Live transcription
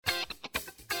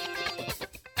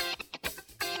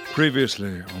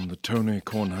Previously on the Tony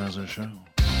Kornheiser Show.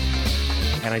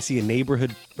 And I see a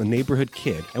neighborhood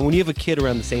kid. And when you have a kid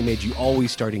around the same age, you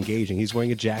always start engaging. He's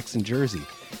wearing a Jackson jersey.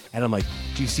 And I'm like,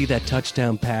 do you see that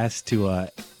touchdown pass to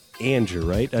Andrew,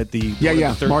 right? At the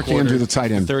third Mark quarter, Andrew, the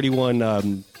tight end.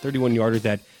 31-yarder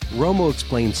that Romo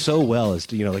explained so well as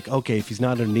to, like, okay, if he's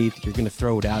not underneath, you're going to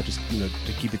throw it out just,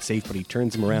 to keep it safe, but he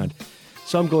turns him around.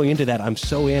 So I'm going into that. I'm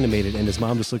so animated. And his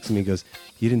mom just looks at me and goes,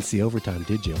 you didn't see overtime,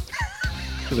 did you?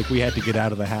 Like, we had to get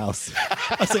out of the house.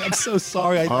 I was like, I'm so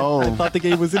sorry. I thought the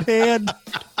game was in hand.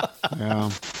 Yeah.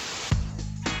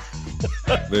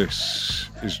 This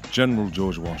is General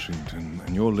George Washington,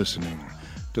 and you're listening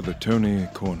to the Tony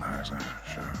Kornheiser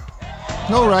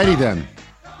Show. All righty then.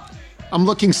 I'm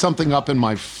looking something up in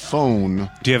my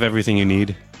phone. Do you have everything you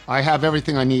need? I have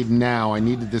everything I need now. I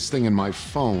needed this thing in my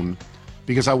phone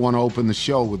because I want to open the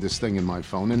show with this thing in my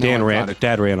phone. And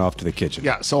Dad ran off to the kitchen.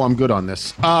 Yeah, so I'm good on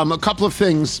this. A couple of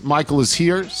things. Michael is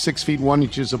here, 6 feet 1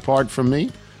 inches apart from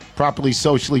me, properly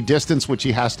socially distanced, which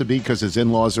he has to be because his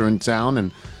in-laws are in town,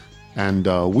 and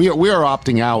we are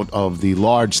opting out of the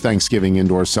large Thanksgiving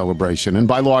indoor celebration. And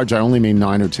by large, I only mean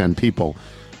 9 or 10 people,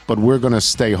 but we're going to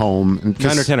stay home.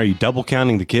 9 or 10? Are you double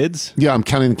counting the kids? Yeah, I'm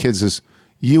counting the kids as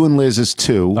you and Liz is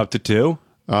 2. Up to 2?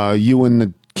 You and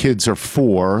the kids are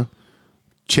 4.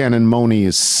 Chan and Moni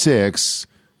is 6.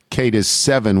 Kate is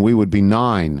 7. We would be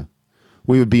 9.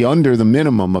 We would be under the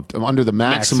maximum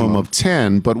of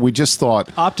 10, but we just thought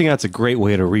opting out's a great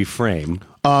way to reframe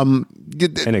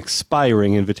an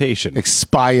expiring invitation.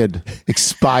 Expired.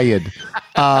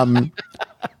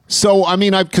 So I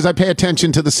mean, because I pay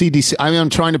attention to the CDC. I mean, I'm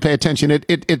trying to pay attention.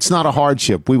 It's not a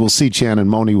hardship. We will see Chan and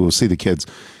Moni. We will see the kids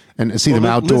and see them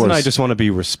outdoors. Liz and I just want to be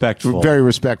respectful, very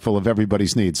respectful of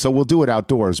everybody's needs. So we'll do it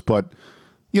outdoors, but.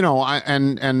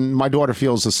 And my daughter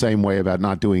feels the same way about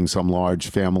not doing some large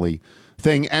family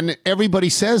thing. And everybody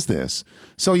says this.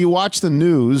 So you watch the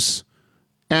news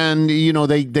and,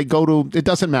 they go to, it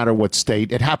doesn't matter what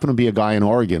state. It happened to be a guy in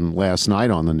Oregon last night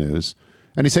on the news.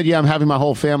 And he said, yeah, I'm having my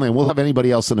whole family and we'll have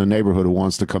anybody else in the neighborhood who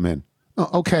wants to come in. Oh,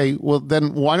 okay, well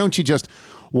then why don't you just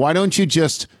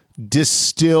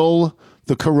distill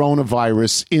the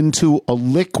coronavirus into a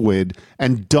liquid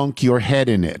and dunk your head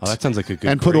in it. Oh, that sounds like a good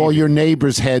and put all your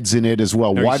neighbors' heads in it as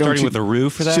well. Why don't you with a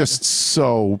roof for that? Just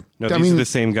so. No, these are the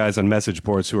same guys on message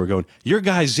boards who are going, your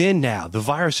guy's in now. The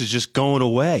virus is just going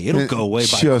away. It'll go away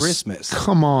by Christmas.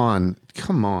 Come on.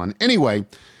 Anyway,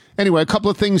 a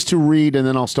couple of things to read and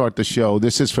then I'll start the show.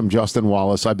 This is from Justin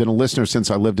Wallace. I've been a listener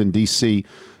since I lived in D.C.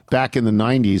 back in the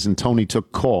 90s and Tony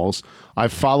took calls.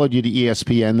 I've followed you to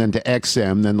ESPN, then to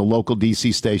XM, then the local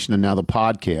DC station, and now the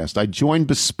podcast. I joined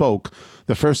Bespoke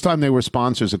the first time they were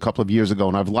sponsors a couple of years ago,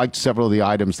 and I've liked several of the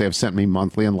items they have sent me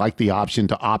monthly and like the option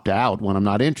to opt out when I'm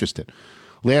not interested.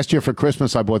 Last year for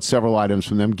Christmas, I bought several items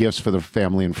from them, gifts for the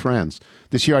family and friends.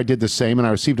 This year I did the same, and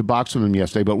I received a box from them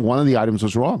yesterday, but one of the items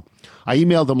was wrong. I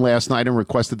emailed them last night and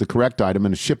requested the correct item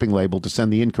and a shipping label to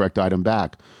send the incorrect item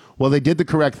back. Well, they did the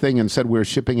correct thing and said we're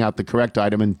shipping out the correct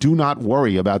item and do not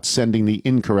worry about sending the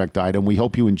incorrect item. We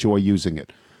hope you enjoy using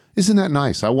it. Isn't that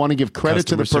nice? I want to give credit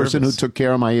to the person who took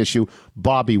care of my issue.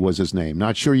 Bobby was his name.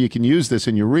 Not sure you can use this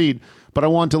in your read, but I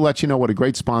want to let you know what a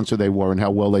great sponsor they were and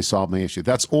how well they solved my issue.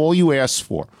 That's all you ask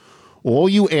for. All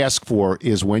you ask for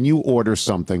is when you order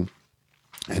something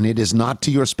and it is not to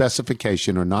your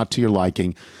specification or not to your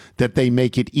liking, that they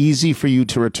make it easy for you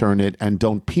to return it and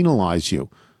don't penalize you.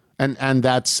 And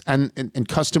that's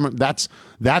customer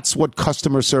that's what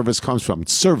customer service comes from.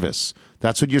 Service.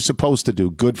 That's what you're supposed to do.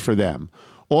 Good for them.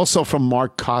 Also from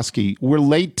Mark Koski, we're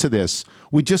late to this.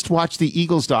 We just watched the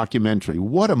Eagles documentary.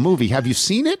 What a movie. Have you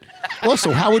seen it? Also,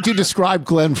 how would you describe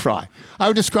Glenn Fry? I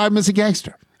would describe him as a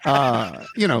gangster.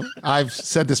 I've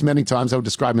said this many times. I would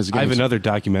describe him as a gangster. I have another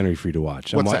documentary for you to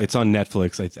watch. What's that? It's on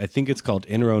Netflix. I think it's called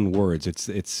In Her Own Words.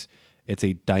 It's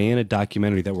a Diana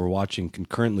documentary that we're watching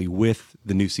concurrently with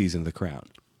the new season of The Crown.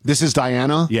 This is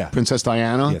Diana? Yeah. Princess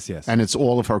Diana? Yes. And it's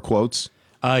all of her quotes?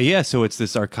 So it's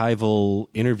this archival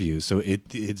interview. So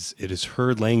it is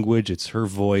her language, it's her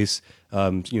voice,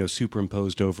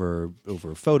 superimposed over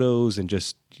photos and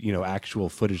just, actual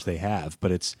footage they have.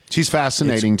 But she's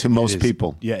fascinating to most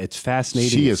people. Yeah, it's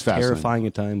fascinating. She is fascinating. Terrifying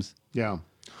at times. Yeah.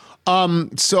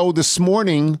 So this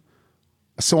morning,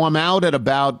 I'm out at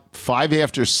about 5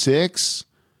 after 6,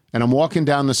 and I'm walking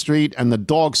down the street, and the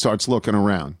dog starts looking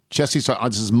around. Jesse starts,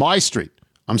 this is my street.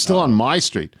 I'm still on my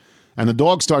street. And the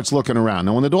dog starts looking around.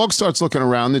 Now, when the dog starts looking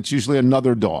around, it's usually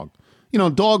another dog.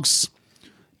 Dogs,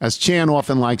 as Chan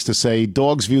often likes to say,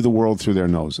 dogs view the world through their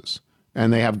noses.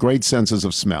 And they have great senses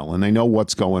of smell, and they know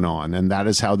what's going on. And that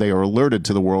is how they are alerted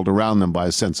to the world around them, by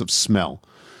a sense of smell.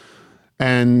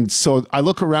 And so I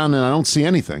look around and I don't see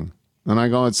anything. And I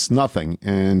go, it's nothing.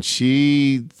 And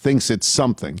she thinks it's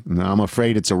something. And I'm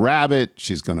afraid it's a rabbit.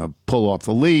 She's going to pull off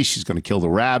the leash. She's going to kill the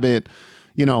rabbit,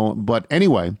 But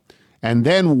anyway, and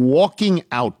then walking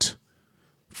out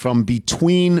from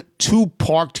between two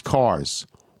parked cars,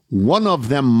 one of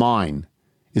them mine,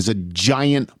 is a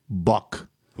giant buck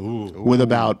with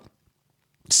about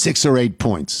 6 or 8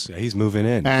 points. Yeah, he's moving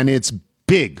in. And it's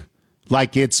big.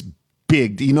 Like it's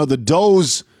big. The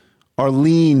does are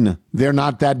lean. They're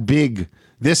not that big.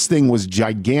 This thing was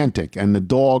gigantic, and the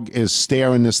dog is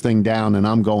staring this thing down, and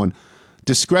I'm going,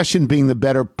 discretion being the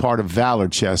better part of valor,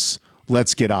 Chess.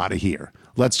 Let's get out of here.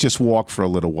 Let's just walk for a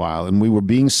little while. And we were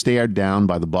being stared down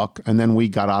by the buck, and then we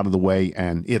got out of the way,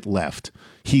 and it left.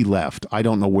 He left. I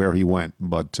don't know where he went,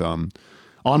 but on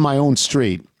my own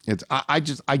street, I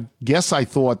guess I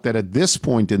thought that at this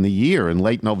point in the year, in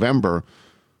late November,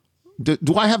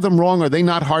 do I have them wrong? Are they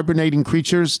not hibernating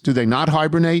creatures? Do they not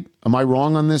hibernate? Am I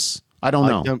wrong on this? I don't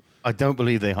know. I don't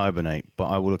believe they hibernate, but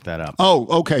I will look that up. Oh,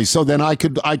 okay. So then I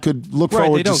could look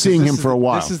forward to seeing him for a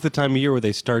while. This is the time of year where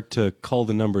they start to call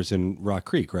the numbers in Rock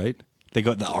Creek, right? They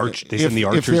go the arch. They send the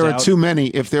archers if there are out. if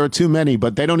there are too many,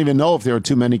 but they don't even know if there are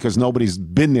too many because nobody's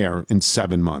been there in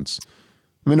 7 months.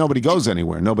 I mean, nobody goes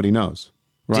anywhere. Nobody knows,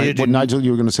 right? Nigel,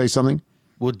 you were going to say something?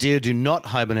 Well, deer do not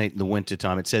hibernate in the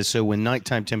wintertime. It says so when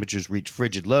nighttime temperatures reach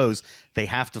frigid lows, they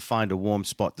have to find a warm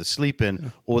spot to sleep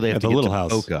in, or they have to get little to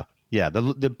house. Boca. Yeah,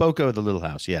 the Boca or the Little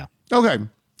House, yeah. Okay.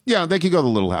 Yeah, they could go to the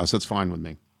Little House. That's fine with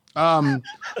me.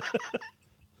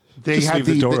 They Just leave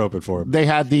the door open for them. They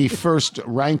had the first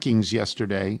rankings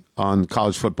yesterday on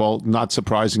college football. Not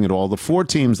surprising at all. The 4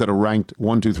 teams that are ranked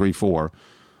 1, 2, 3, 4.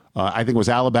 I think it was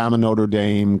Alabama, Notre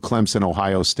Dame, Clemson,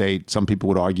 Ohio State. Some people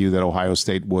would argue that Ohio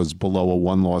State was below a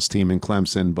 1-loss team in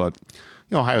Clemson, but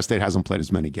Ohio State hasn't played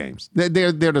as many games.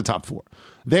 They're the top 4.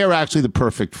 They are actually the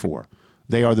perfect 4.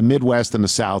 They are the Midwest and the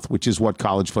South, which is what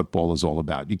college football is all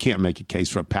about. You can't make a case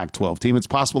for a Pac-12 team. It's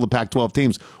possible the Pac-12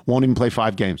 teams won't even play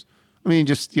 5 games. I mean,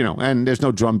 just, and there's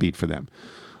no drumbeat for them.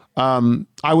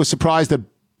 I was surprised that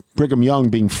Brigham Young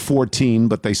being 14,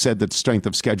 but they said that strength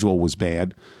of schedule was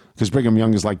bad because Brigham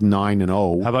Young is like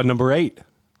 9-0. How about number 8?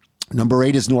 Number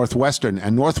 8 is Northwestern,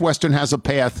 and Northwestern has a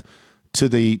path to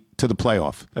the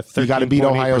playoff. You got to beat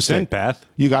Ohio State. Path.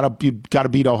 You got to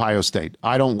beat Ohio State.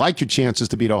 I don't like your chances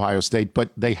to beat Ohio State, but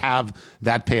they have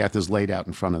that path is laid out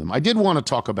in front of them. I did want to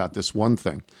talk about this one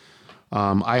thing.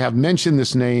 I have mentioned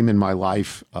this name in my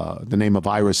life, the name of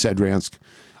Ira Sedransk.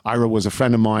 Ira was a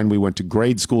friend of mine. We went to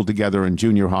grade school together in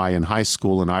junior high and high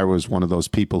school, and Ira was one of those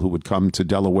people who would come to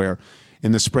Delaware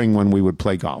in the spring when we would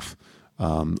play golf.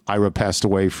 Ira passed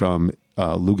away from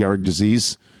Lou Gehrig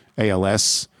disease,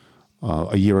 ALS,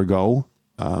 a year ago,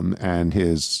 and he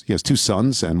has 2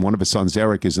 sons, and one of his sons,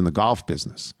 Eric, is in the golf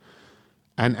business.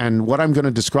 And what I'm going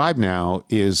to describe now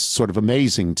is sort of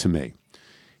amazing to me.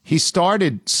 He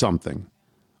started something.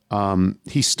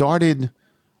 He started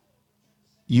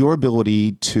your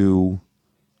ability to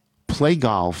play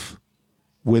golf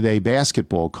with a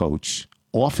basketball coach,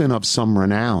 often of some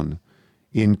renown,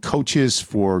 in Coaches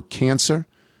for Cancer,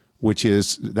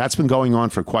 that's been going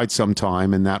on for quite some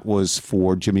time, and that was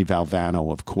for Jimmy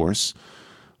Valvano, of course.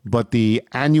 But the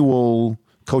annual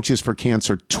Coaches for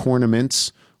Cancer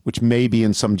tournaments, which may be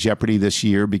in some jeopardy this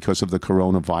year because of the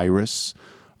coronavirus,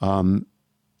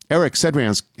 Eric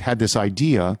Sedransk had this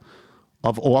idea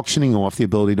of auctioning off the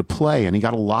ability to play, and he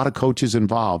got a lot of coaches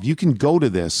involved. You can go to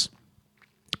this.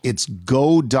 It's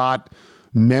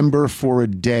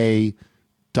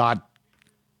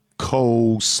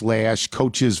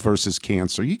go.memberforaday.co/coaches versus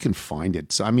cancer. You can find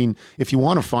it. So, I mean, if you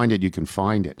want to find it, you can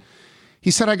find it.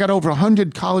 He said, I got over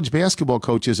 100 college basketball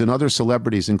coaches and other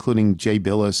celebrities, including Jay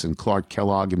Billis and Clark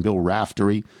Kellogg and Bill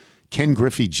Raftery, Ken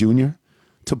Griffey Jr.,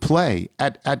 to play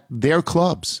at their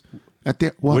clubs. At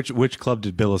their Which club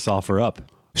did Billis offer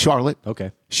up? Charlotte.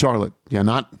 Okay. Charlotte. Yeah,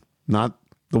 not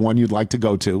the one you'd like to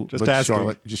go to. Just asking.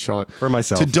 Charlotte. Just Charlotte. For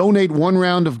myself. To donate 1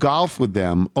 round of golf with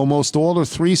them, almost all are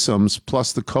threesomes,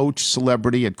 plus the coach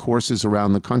celebrity at courses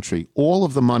around the country. All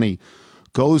of the money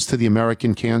goes to the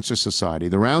American Cancer Society.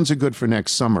 The rounds are good for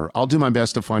next summer. I'll do my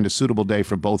best to find a suitable day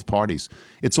for both parties.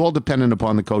 It's all dependent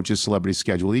upon the coach's celebrity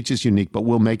schedule. Each is unique, but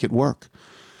we'll make it work.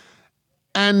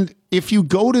 And if you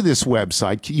go to this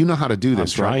website, you know how to do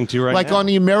this, I'm right? trying to right like now. on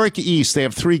the America East, they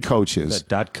have 3 coaches.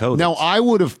 That .co. Now, I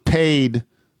would have paid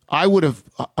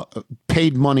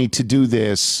money to do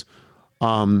this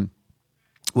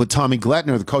with Tommy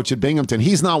Glettner, the coach at Binghamton.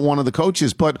 He's not one of the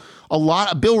coaches, but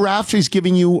Bill Raftery's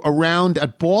giving you a round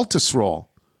at Baltusrol.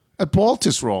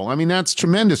 I mean, that's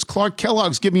tremendous. Clark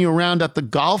Kellogg's giving you a round at the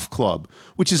golf club,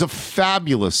 which is a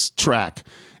fabulous track.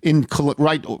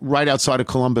 right outside of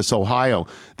Columbus, Ohio.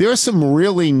 There are some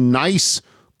really nice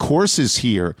courses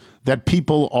here that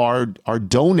people are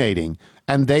donating,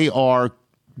 and they are,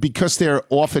 because they're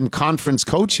often conference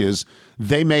coaches,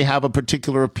 they may have a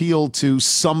particular appeal to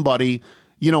somebody,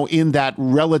 in that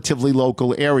relatively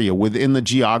local area within the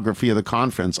geography of the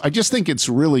conference. I just think it's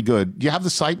really good. Do you have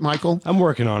the site, Michael? I'm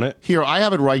working on it. Here, I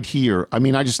have it right here. I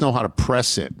mean, I just know how to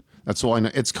press it. That's all I know.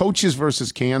 It's Coaches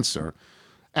versus Cancer.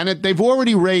 And they've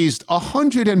already raised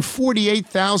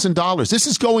 $148,000. This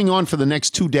is going on for the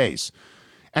next 2 days.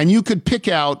 And you could pick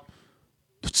out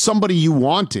somebody you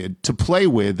wanted to play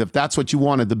with if that's what you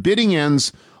wanted. The bidding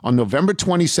ends on November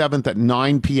 27th at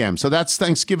 9 p.m. So that's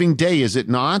Thanksgiving Day, is it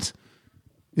not?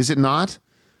 Is it not?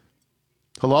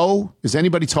 Hello? Is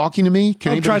anybody talking to me?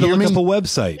 Can I'm trying to look up a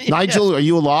website. Nigel, are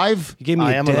you alive? You gave me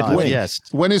I a am dead alive, wing. yes.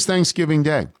 When is Thanksgiving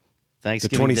Day?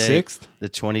 Thanksgiving The 26th? Day, the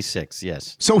 26th,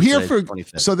 yes. So here Today,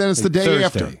 25th. so then it's the day Thursday.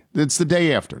 after. It's the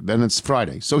day after. Then it's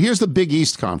Friday. So here's the Big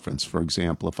East Conference, for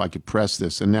example, if I could press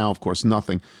this. And now, of course,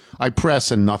 nothing. I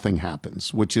press and nothing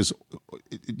happens, which is,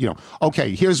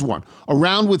 Okay, here's one. A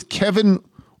round with Kevin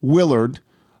Willard.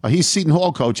 He's Seton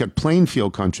Hall coach at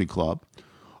Plainfield Country Club.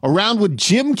 A round with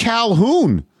Jim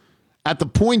Calhoun at the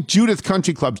Point Judith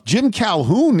Country Club. Jim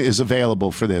Calhoun is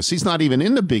available for this. He's not even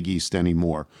in the Big East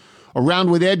anymore. A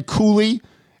round with Ed Cooley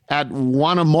at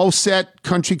Wanamoset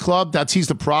Country Club. He's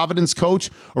the Providence coach.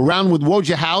 A round with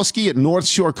Wojciechowski at North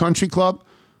Shore Country Club,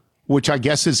 which I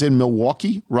guess is in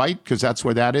Milwaukee, right? Because that's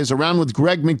where that is. A round with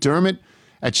Greg McDermott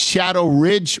at Shadow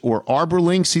Ridge or Arbor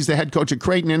Links. He's the head coach at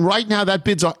Creighton. And right now that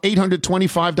bid's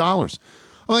 $825.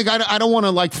 I don't want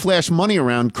to flash money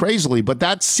around crazily, but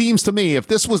that seems to me, if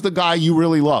this was the guy you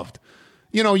really loved,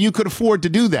 you could afford to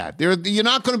do that. You're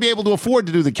not going to be able to afford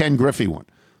to do the Ken Griffey one.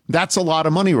 That's a lot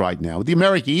of money right now. The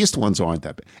America East ones aren't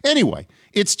that bad. Anyway,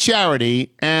 it's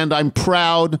charity, and I'm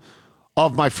proud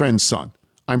of my friend's son.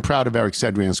 I'm proud of Eric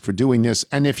Sedransk for doing this.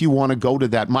 And if you want to go to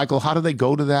that, Michael, how do they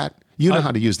go to that? You know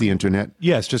how to use the internet.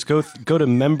 Yes, just go to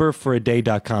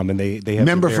memberforaday.com, and they have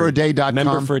memberforaday.com.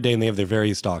 Member for a Day, and they have their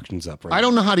various auctions up right I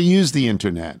don't know how to use the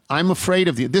internet. I'm afraid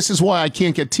of this is why I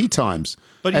can't get tea times.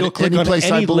 But you'll click any on place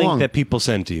any I belong. link that people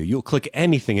send to you. You'll click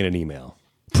anything in an email.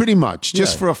 Pretty much,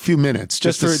 just Yeah. for a few minutes.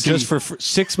 Just for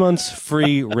 6 months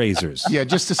free razors. Yeah,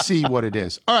 just to see what it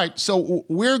is. All right, so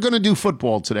we're going to do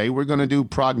football today. We're going to do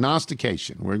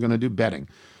prognostication. We're going to do betting.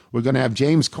 We're going to have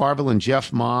James Carville and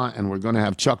Jeff Ma, and we're going to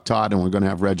have Chuck Todd, and we're going to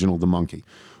have Reginald the Monkey.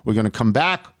 We're going to come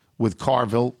back with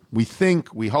Carville. We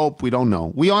think, we hope, we don't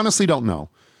know. We honestly don't know.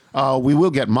 We will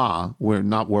get Ma. We're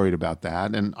not worried about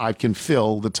that, and I can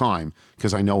fill the time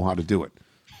because I know how to do it,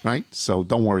 right? So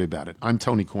don't worry about it. I'm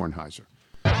Tony Kornheiser.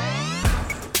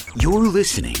 You're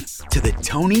listening to the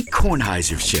Tony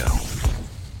Kornheiser Show.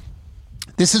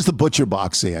 This is the Butcher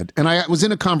Box ad, and I was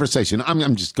in a conversation.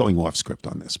 I'm just going off script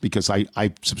on this because I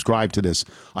subscribe to this.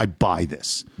 I buy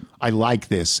this. I like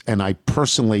this, and I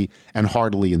personally and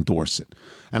heartily endorse it.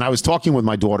 And I was talking with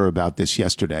my daughter about this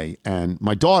yesterday, and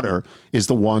my daughter is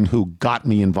the one who got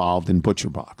me involved in Butcher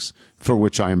Box, for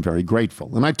which I am very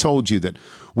grateful. And I told you that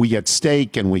we get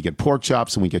steak, and we get pork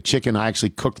chops, and we get chicken. I actually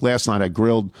cooked last night. I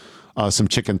grilled some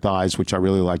chicken thighs, which I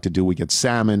really like to do. We get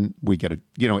salmon. We get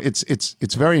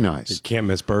it's very nice. You can't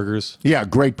miss burgers. Yeah,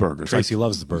 great burgers. Tracy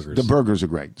loves the burgers. The burgers are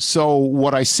great. So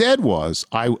what I said was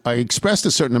I expressed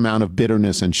a certain amount of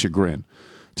bitterness and chagrin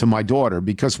to my daughter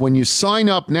because when you sign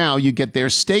up now, you get their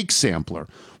steak sampler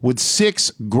with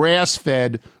 6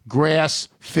 grass-fed,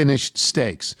 grass-finished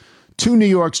steaks, 2 New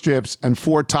York strips, and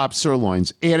 4 top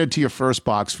sirloins added to your first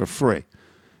box for free.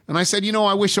 And I said,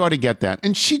 I wish I ought to get that.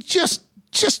 And she just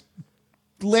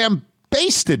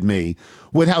lambasted me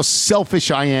with how selfish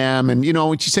I am. And,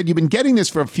 and she said, you've been getting this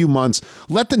for a few months.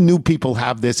 Let the new people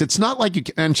have this. It's not like you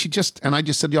can. And I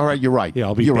just said, all right, you're right. Yeah,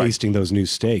 I'll be basting those new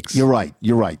steaks. You're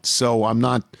right. So I'm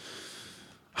not,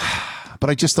 but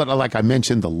I just thought, like I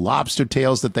mentioned, the lobster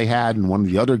tails that they had in one of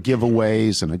the other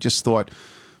giveaways. And I just thought,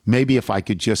 maybe if I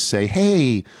could just say,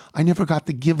 hey, I never got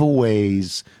the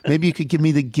giveaways. Maybe you could give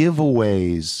me the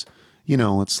giveaways.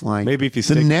 It's like maybe if you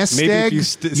the stick, nest maybe egg. If you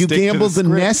stick gambled to the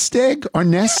script. nest egg or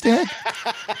nest egg.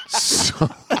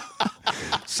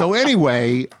 So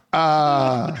anyway,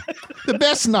 the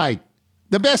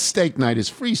best steak night is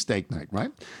free steak night,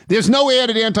 right? There's no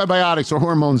added antibiotics or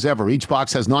hormones ever. Each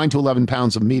box has 9 to 11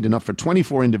 pounds of meat, enough for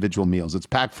 24 individual meals. It's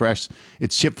packed fresh,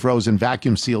 it's shipped frozen,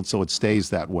 vacuum sealed, so it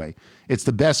stays that way. It's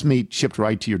the best meat shipped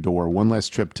right to your door. One less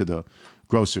trip to the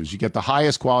grocers. You get the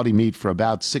highest quality meat for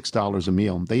about $6 a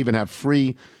meal. They even have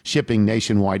free shipping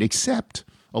nationwide, except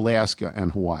Alaska,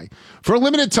 and Hawaii. For a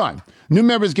limited time, new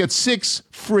members get 6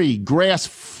 free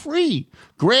grass-fed,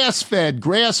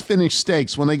 grass-finished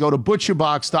steaks when they go to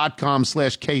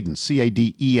butcherbox.com/cadence, Cadence.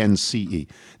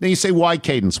 Now you say, why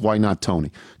Cadence? Why not Tony?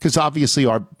 Because obviously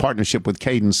our partnership with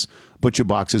Cadence,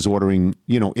 ButcherBox is ordering,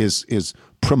 is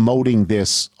promoting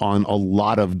this on a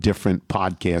lot of different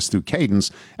podcasts through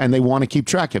Cadence, and they want to keep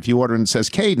track. If you order and it says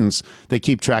Cadence, they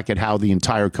keep track at how the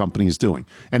entire company is doing.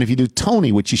 And if you do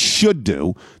Tony, which you should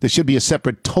do, there should be a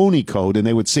separate Tony code, and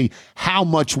they would see how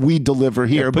much we deliver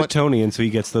here. Yeah, put Tony in so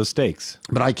he gets those steaks.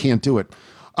 But I can't do it.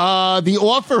 The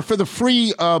offer for the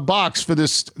free box for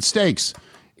this steaks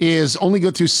is only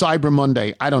good through Cyber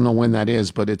Monday. I don't know when that is,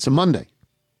 but it's a Monday.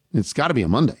 It's got to be a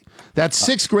Monday. That's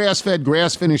 6 grass-fed,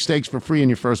 grass-finished steaks for free in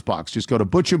your first box. Just go to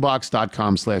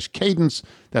butcherbox.com/cadence.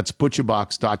 That's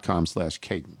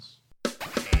butcherbox.com/cadence.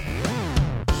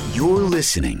 You're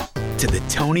listening to The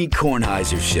Tony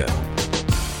Kornheiser Show.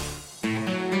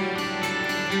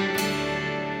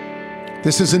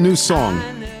 This is a new song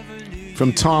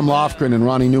from Tom Lofgren and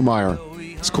Ronnie Newmeyer.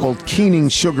 It's called Keening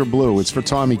Sugar Blue. It's for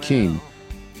Tommy Keene.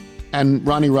 And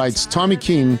Ronnie writes, Tommy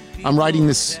Keene, I'm writing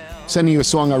this, sending you a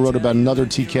song I wrote about another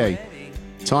TK.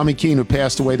 Tommy Keene, who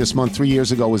passed away this month 3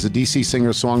 years ago, was a DC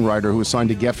singer-songwriter who was signed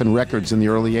to Geffen Records in the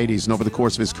early 80s and over the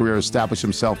course of his career established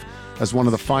himself as one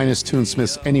of the finest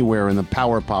tunesmiths anywhere in the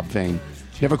power pop vein.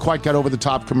 Never quite got over the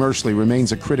top commercially,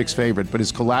 remains a critic's favorite, but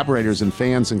his collaborators and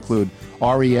fans include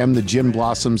R.E.M., the Gin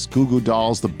Blossoms, Goo Goo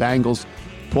Dolls, the Bangles,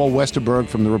 Paul Westerberg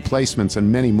from The Replacements,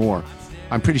 and many more.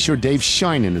 I'm pretty sure Dave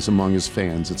Sheinin is among his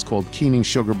fans. It's called Keening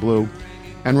Sugar Blue.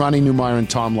 And Ronnie Newmeyer and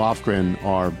Tom Lofgren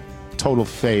are total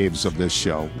faves of this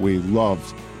show. We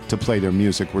love to play their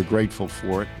music. We're grateful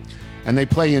for it. And they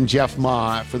play in Jeff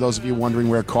Ma. For those of you wondering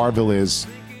where Carville is,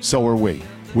 so are we.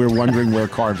 We're wondering where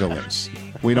Carville is.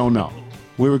 We don't know.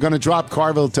 We were going to drop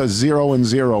Carville to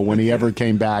 0-0 when he ever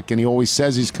came back, and he always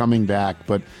says he's coming back,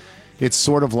 but it's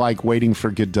sort of like waiting for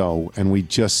Godot, and we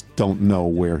just don't know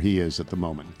where he is at the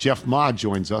moment. Jeff Ma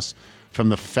joins us from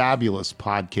the fabulous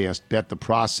podcast Bet the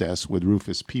Process with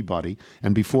Rufus Peabody.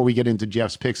 And before we get into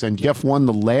Jeff's picks, and Jeff won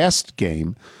the last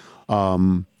game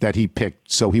that he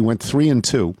picked, so he went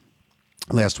 3-2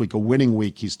 last week, a winning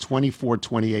week. He's 24,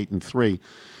 28, and 3.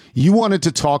 You wanted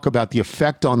to talk about the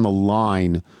effect on the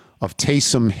line of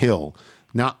Taysom Hill.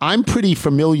 Now, I'm pretty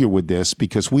familiar with this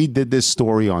because we did this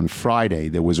story on Friday.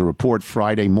 There was a report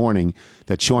Friday morning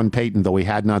that Sean Payton, though he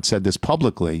had not said this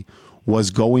publicly, was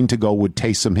going to go with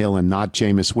Taysom Hill and not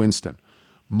Jameis Winston.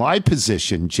 My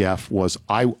position, Jeff, was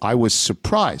I was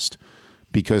surprised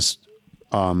because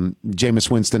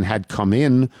Jameis Winston had come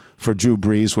in for Drew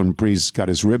Brees when Brees got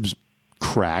his ribs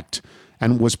cracked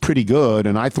and was pretty good,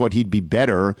 and I thought he'd be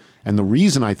better. And the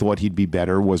reason I thought he'd be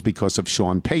better was because of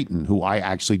Sean Payton, who I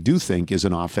actually do think is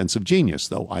an offensive genius,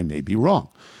 though I may be wrong.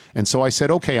 And so I said,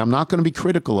 okay, I'm not going to be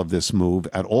critical of this move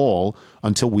at all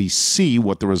until we see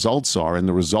what the results are. And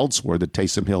the results were that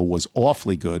Taysom Hill was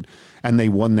awfully good, and they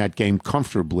won that game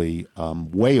comfortably,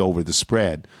 way over the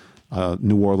spread.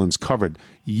 New Orleans covered.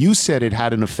 You said it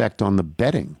had an effect on the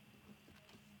betting.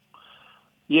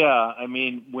 Yeah, I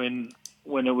mean, when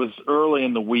it was early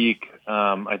in the week,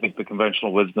 I think the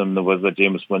conventional wisdom was that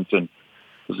Jameis Winston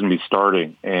was going to be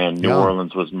starting, and New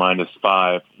Orleans was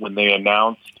 -5. When they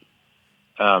announced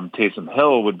Taysom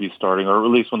Hill would be starting, or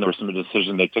at least when there was some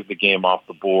decision, they took the game off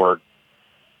the board.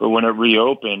 But when it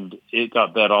reopened, it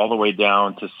got bet all the way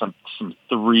down to some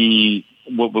 3,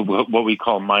 what we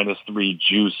call -3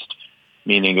 juiced,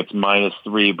 meaning it's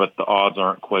 -3, but the odds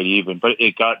aren't quite even. But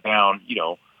it got down,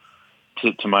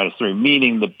 to -3,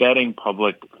 meaning the betting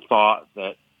public thought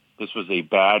that this was a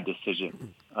bad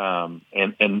decision.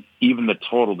 And even the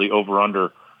total, the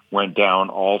over-under, went down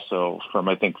also from,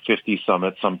 I think, 50-some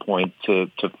at some point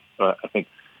to I think,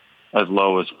 as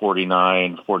low as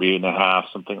 49, 48.5,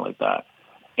 something like that.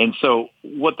 And so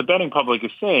what the betting public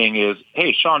is saying is,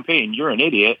 hey, Sean Payton, you're an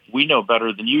idiot. We know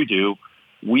better than you do.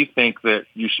 We think that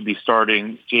you should be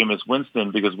starting Jameis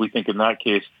Winston because we think in that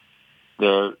case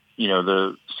the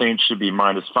Saints should be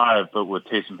 -5, but with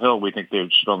Taysom Hill, we think they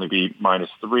should only be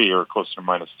 -3 or closer to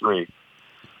 -3,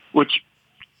 which,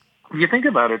 if you think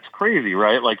about it, it's crazy,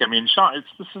 right? Like, I mean,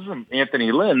 this isn't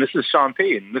Anthony Lynn. This is Sean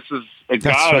Payton. This is a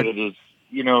guy that is,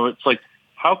 it's like,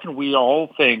 how can we all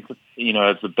think,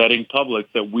 as the betting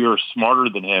public, that we are smarter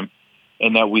than him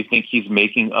and that we think he's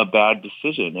making a bad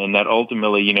decision, and that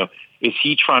ultimately, is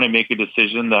he trying to make a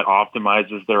decision that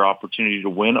optimizes their opportunity to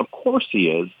win? Of course he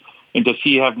is. And does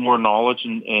he have more knowledge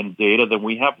and data than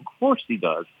we have? Of course he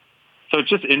does. So it's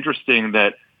just interesting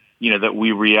that, that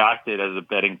we reacted as a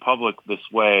betting public this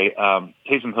way.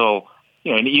 Taysom Hill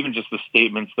and even just the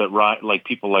statements that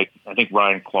people like, I think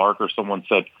Ryan Clark or someone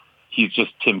said he's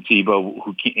just Tim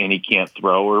Tebow and he can't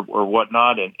throw or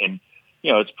whatnot. And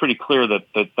it's pretty clear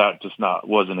that just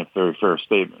wasn't a very fair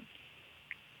statement.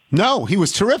 No, he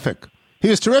was terrific. He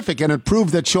was terrific, and it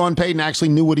proved that Sean Payton actually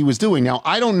knew what he was doing. Now,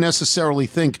 I don't necessarily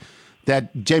think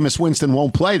that Jameis Winston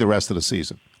won't play the rest of the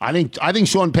season. I think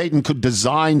Sean Payton could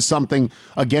design something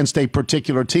against a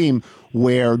particular team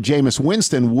where Jameis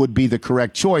Winston would be the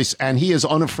correct choice, and he is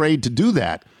unafraid to do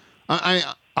that.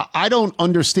 I don't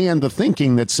understand the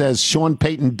thinking that says Sean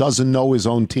Payton doesn't know his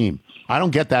own team. I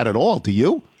don't get that at all. Do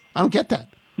you? I don't get that.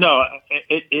 No,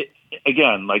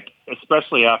 again, like,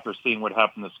 especially after seeing what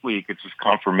happened this week, it's just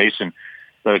confirmation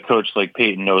that a coach like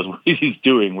Payton knows what he's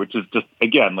doing, which is just,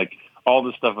 again, like, all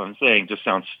the stuff I'm saying just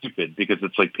sounds stupid because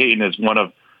it's like Payton is one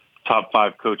of top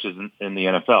 5 coaches in the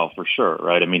NFL for sure,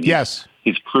 right? I mean, yes,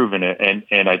 he's proven it,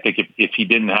 and I think if he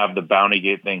didn't have the bounty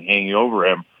gate thing hanging over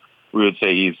him, we would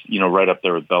say he's right up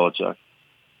there with Belichick.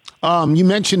 You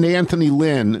mentioned Anthony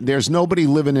Lynn. There's nobody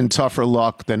living in tougher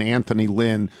luck than Anthony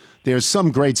Lynn. There's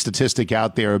some great statistic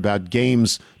out there about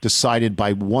games decided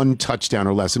by 1 touchdown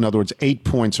or less. In other words, 8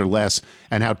 points or less,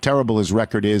 and how terrible his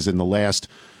record is in the last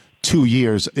 2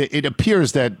 years. It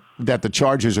appears that the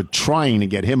Chargers are trying to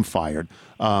get him fired.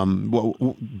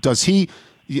 Does he?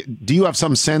 Do you have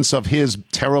some sense of his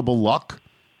terrible luck?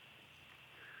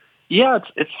 Yeah,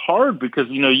 it's hard because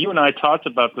you and I talked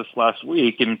about this last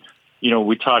week, and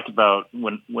we talked about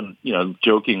when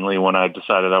jokingly when I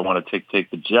decided I want to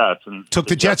take the Jets and took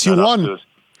the Jets. You won.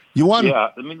 You won. Yeah,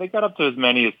 I mean they got up to as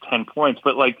many as 10 points,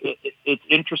 but like it's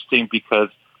interesting because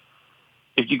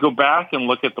if you go back and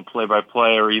look at the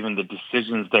play-by-play or even the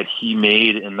decisions that he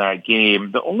made in that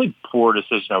game, the only poor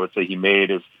decision I would say he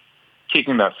made is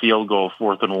kicking that field goal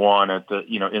 4th and 1 at the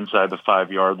inside the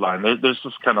 5-yard line. There's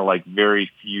just kind of like very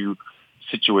few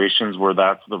situations where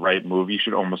that's the right move. You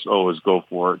should almost always go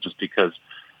for it just because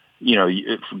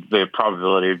the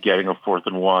probability of getting a 4th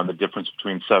and 1, the difference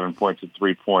between 7 points and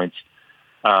 3 points,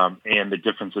 and the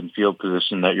difference in field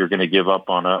position that you're going to give up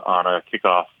on a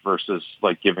kickoff versus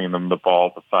like giving them the ball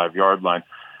at the 5-yard line.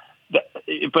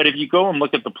 But if you go and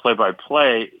look at the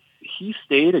play-by-play, he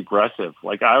stayed aggressive.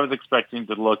 Like I was expecting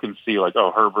to look and see like,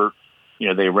 oh, Herbert,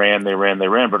 they ran,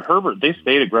 but Herbert, they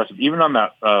stayed aggressive. Even on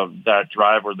that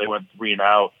drive where they went 3 and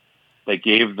out, they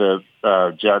gave the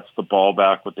Jets the ball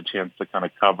back with the chance to kind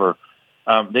of cover.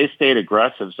 They stayed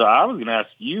aggressive. So I was going to ask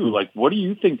you, like, what do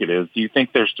you think it is? Do you think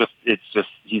he's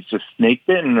just snake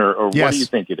bitten, or yes. What do you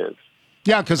think it is?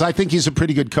 Yeah, because I think he's a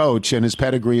pretty good coach and his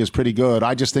pedigree is pretty good.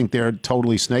 I just think they're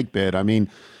totally snake bit. I mean,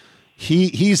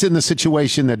 he's in the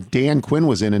situation that Dan Quinn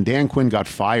was in, and Dan Quinn got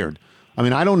fired. I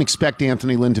mean, I don't expect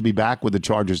Anthony Lynn to be back with the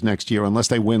Chargers next year unless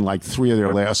they win like 3 of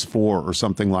their last 4 or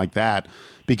something like that,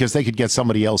 because they could get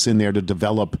somebody else in there to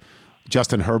develop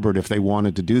Justin Herbert if they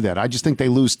wanted to do that. I just think they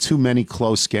lose too many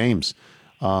close games.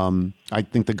 I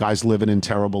think the guy's living in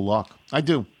terrible luck. I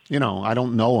do. I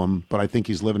don't know him, but I think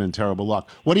he's living in terrible luck.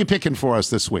 What are you picking for us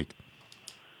this week?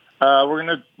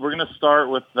 We're gonna start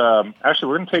with actually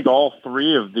we're gonna take all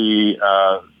 3 of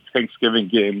the Thanksgiving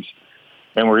games,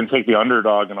 and we're gonna take the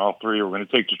underdog in all 3. We're gonna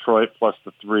take Detroit plus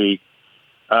the 3.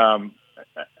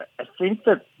 I think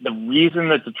that the reason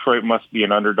that Detroit must be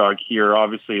an underdog here,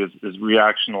 obviously, is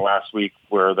reaction to last week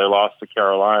where they lost to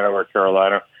Carolina, where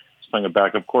Carolina is playing a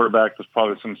backup quarterback. There's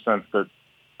probably some sense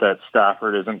that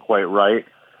Stafford isn't quite right.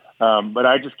 But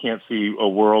I just can't see a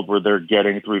world where they're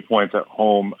getting 3 points at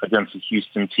home against a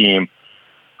Houston team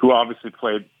who obviously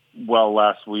played well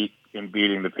last week in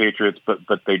beating the Patriots, but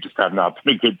they just have not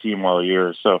been a good team all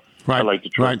year. So right. I like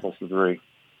Detroit plus the 3.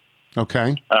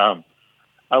 Okay.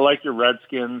 I like your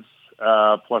Redskins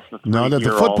plus the 3. No, they're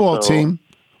the football team.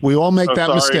 We all make that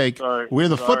mistake. Sorry, We're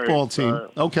the football team. Sorry.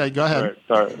 Okay, go ahead.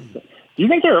 Sorry. Do you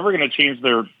think they're ever going to change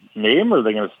their name, or are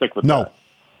they going to stick with that?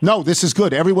 No, this is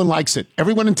good. Everyone likes it.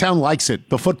 Everyone in town likes it.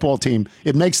 The football team.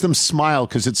 It makes them smile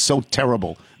because it's so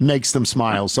terrible. Makes them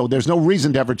smile. So there's no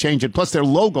reason to ever change it. Plus, their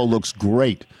logo looks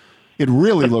great. It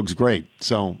really looks great.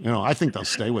 So, I think they'll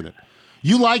stay with it.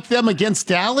 You like them against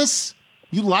Dallas?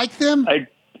 You like them?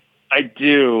 I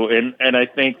do. And I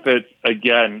think that,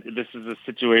 again, this is a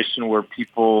situation where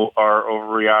people are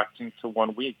overreacting to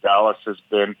 1 week. Dallas has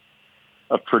been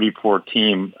a pretty poor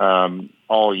team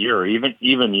all year. Even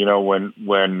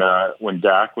when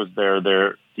Dak was there,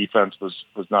 their defense was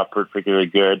not particularly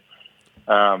good.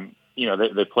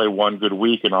 They play 1 good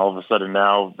week, and all of a sudden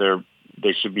now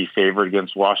they should be favored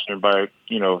against Washington by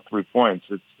 3 points.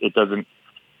 It doesn't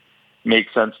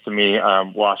make sense to me.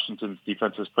 Washington's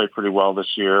defense has played pretty well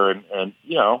this year, and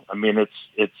I mean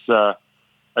it's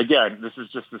again, this is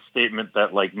just a statement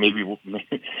that like maybe we're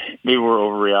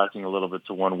overreacting a little bit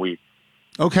to 1 week.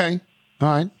 Okay. All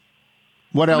right.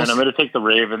 What And else? then I'm going to take the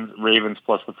Ravens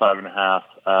plus the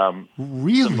 5.5.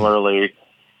 Really? Similarly,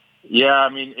 yeah. I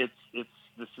mean,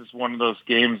 this is one of those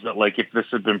games that like if this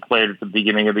had been played at the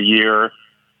beginning of the year,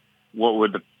 what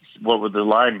would the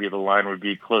line be? The line would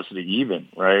be closer to even,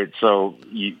 right? So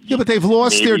yeah, but they've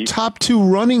lost their top two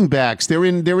running backs. They're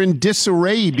in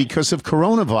disarray because of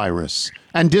coronavirus,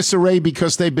 and disarray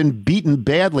because they've been beaten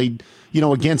badly,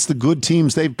 against the good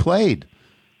teams they've played.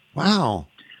 Wow.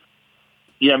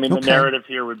 Yeah, I mean, Okay. the narrative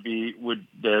here would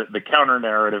the counter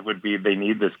narrative would be they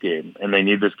need this game, and they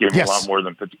need this game Yes. a lot more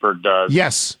than Pittsburgh does.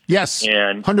 Yes.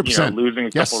 And 100%. Losing a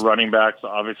Yes. couple running backs,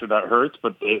 obviously that hurts,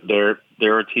 but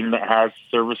they're a team that has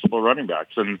serviceable running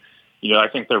backs, and I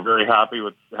think they're very happy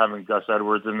with having Gus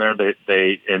Edwards in there.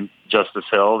 They and Justice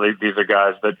Hill. These are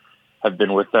guys that have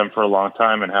been with them for a long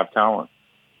time and have talent.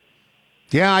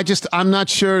 Yeah, I'm not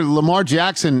sure. Lamar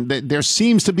Jackson, there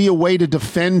seems to be a way to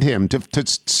defend him, to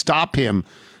stop him.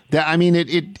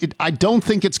 I don't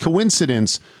think it's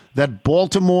coincidence that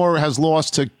Baltimore has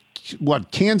lost to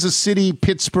Kansas City,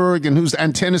 Pittsburgh,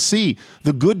 and Tennessee.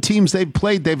 The good teams they've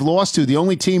played, they've lost to. The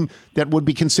only team that would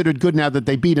be considered good now that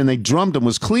they beat and they drummed them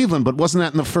was Cleveland, but wasn't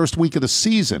that in the first week of the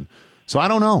season? So I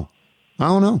don't know.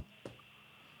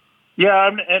 Yeah,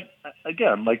 and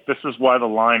again, like this is why the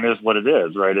line is what it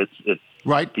is, right? It's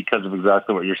right because of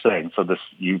exactly what you're saying. So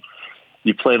you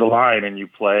play the line and you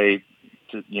play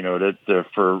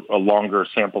for a longer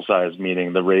sample size,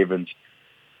 meaning the Ravens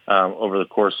over the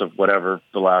course of whatever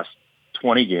the last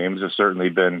 20 games have certainly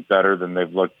been better than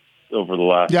they've looked over the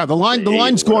last. Yeah, the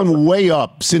line's gone way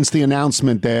up since the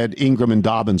announcement that Ingram and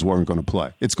Dobbins weren't going to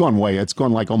play. It's gone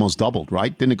like almost doubled,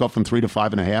 right? Didn't it go from 3 to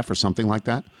 5.5 or something like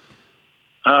that?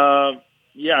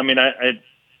 Yeah, I mean, I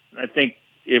think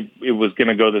it was going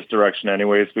to go this direction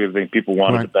anyways because I think people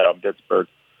wanted to bet on Pittsburgh.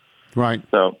 Right.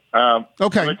 So,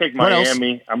 okay. I'm going to take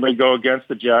Miami. I'm going to go against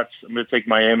the Jets. I'm going to take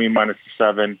Miami minus the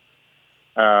 7.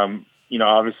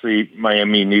 Obviously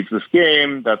Miami needs this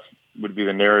game. That would be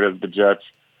the narrative of the Jets.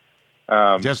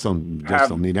 Jets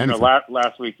don't need anything.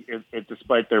 Last week,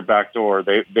 despite their backdoor,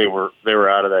 they were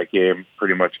out of that game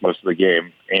pretty much most of the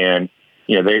game, and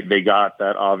they got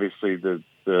that. Obviously,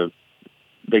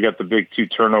 they got the big 2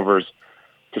 turnovers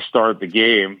to start the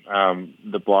game,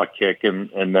 the block kick and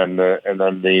then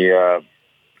the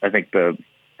I think the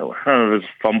I don't know, it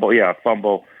was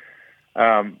fumble.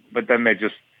 But then they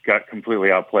just got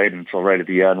completely outplayed until right at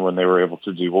the end when they were able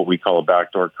to do what we call a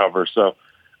backdoor cover. So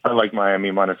I like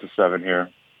Miami minus the 7 here.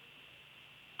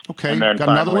 Okay, and then got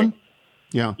another one?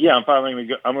 Yeah. Yeah, I'm going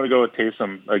to go with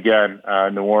Taysom again.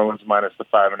 New Orleans minus the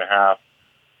 5.5.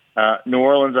 New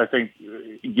Orleans, I think,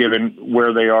 given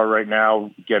where they are right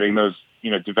now, getting those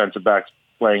defensive backs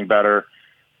playing better,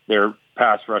 their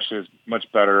pass rush is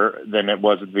much better than it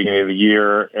was at the beginning of the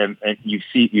year, and you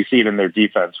see it in their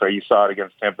defense, right? You saw it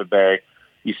against Tampa Bay,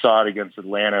 you saw it against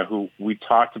Atlanta, who we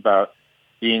talked about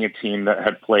being a team that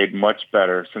had played much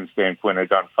better since Dan Quinn had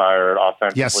gotten fired.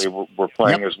 Offensively, we're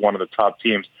playing as one of the top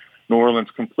teams. New Orleans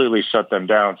completely shut them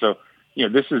down. So,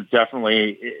 this is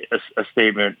definitely a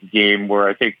statement game where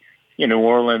I think New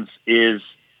Orleans is,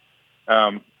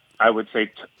 I would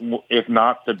say, if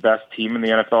not the best team in the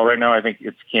NFL right now, I think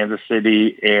it's Kansas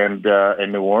City and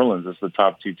New Orleans as the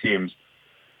top 2 teams.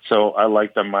 So I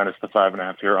like them minus the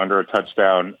 5.5 here under a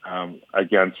touchdown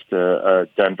against a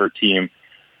Denver team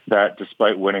that,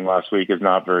 despite winning last week, is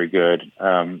not very good.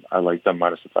 I like them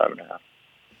minus the 5.5.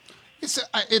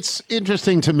 It's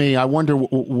interesting to me. I wonder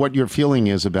what your feeling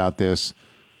is about this.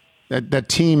 That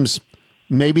teams,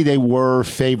 maybe they were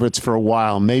favorites for a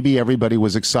while. Maybe everybody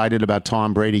was excited about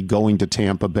Tom Brady going to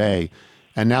Tampa Bay.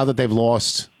 And now that they've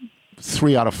lost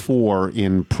 3 out of 4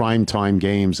 in primetime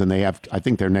games, and they have, I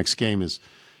think their next game is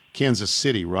Kansas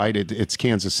City, right? It's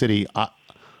Kansas City.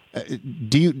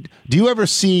 Do you ever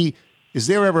see, is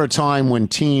there ever a time when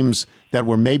teams that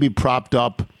were maybe propped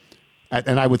up,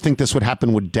 and I would think this would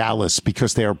happen with Dallas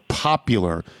because they're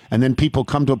popular, and then people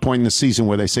come to a point in the season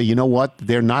where they say, you know what,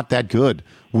 they're not that good.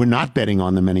 We're not betting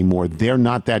on them anymore. They're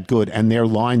not that good, and their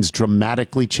lines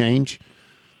dramatically change?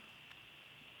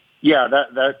 Yeah,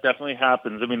 that definitely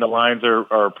happens. I mean, the lines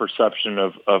are a perception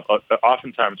of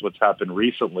oftentimes what's happened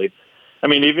recently. I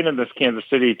mean, even in this Kansas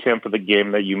City-Tampa, the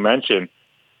game that you mentioned,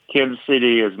 Kansas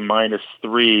City is minus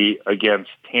 3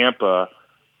 against Tampa.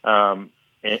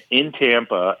 In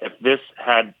Tampa, if this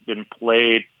had been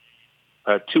played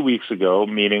 2 weeks ago,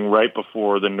 meaning right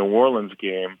before the New Orleans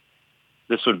game,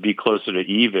 this would be closer to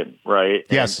even, right?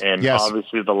 Yes. And yes.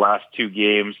 Obviously the last 2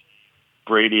 games,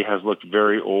 Brady has looked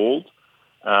very old.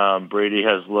 Brady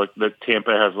has looked, that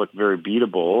Tampa has looked very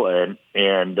beatable,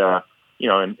 and you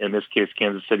know, in this case,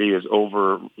 Kansas City is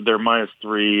over. They're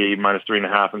 -3,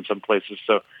 -3.5 in some places.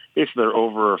 So basically, they're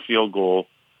over a field goal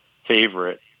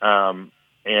favorite.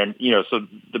 And you know, so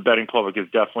the betting public is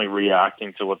definitely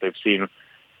reacting to what they've seen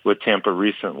with Tampa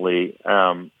recently.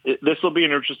 This will be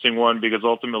an interesting one because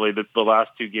ultimately, the last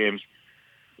two games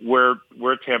where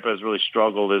Tampa has really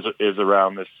struggled is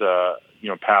around this you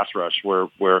know, pass rush,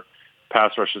 where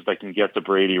pass rushes that can get to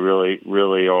Brady really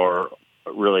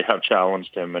have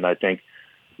challenged him. And I think,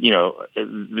 you know,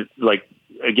 like,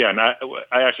 again, I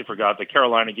actually forgot the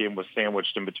Carolina game was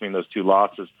sandwiched in between those two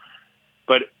losses.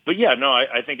 But yeah, no,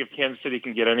 I think if Kansas City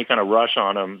can get any kind of rush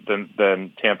on them,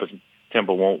 then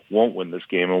Tampa won't win this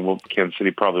game, and Kansas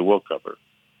City probably will cover.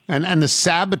 And the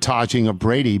sabotaging of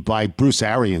Brady by Bruce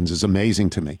Arians is amazing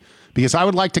to me, because I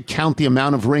would like to count the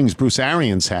amount of rings Bruce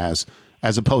Arians has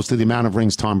as opposed to the amount of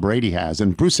rings Tom Brady has.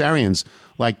 And Bruce Arians,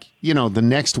 like, you know, the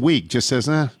next week just says,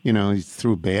 you know, he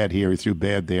threw bad here, he threw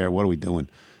bad there. What are we doing?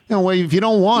 You know, well, if you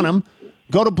don't want him,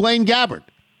 go to Blaine Gabbert.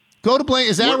 Go to Blaine.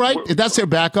 Is that right? If that's their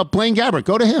backup, Blaine Gabbert.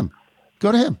 Go to him.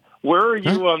 Go to him. Where are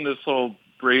you on this whole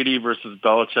Brady versus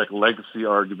Belichick legacy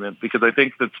argument? Because I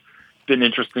think that's been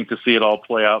interesting to see it all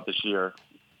play out this year.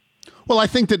 Well, I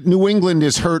think that New England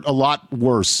is hurt a lot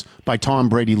worse by Tom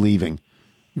Brady leaving.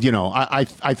 You know, I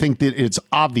think that it's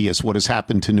obvious what has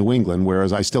happened to New England,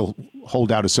 whereas I still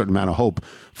hold out a certain amount of hope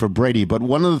for Brady. But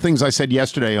one of the things I said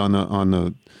yesterday on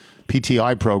the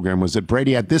PTI program was that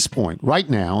Brady at this point, right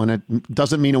now, and it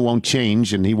doesn't mean it won't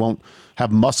change and he won't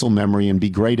have muscle memory and be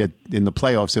great in the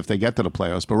playoffs if they get to the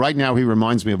playoffs. But right now he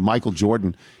reminds me of Michael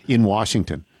Jordan in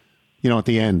Washington, you know, at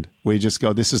the end, where you just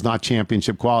go, this is not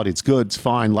championship quality. It's good, it's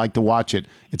fine, like to watch it.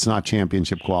 It's not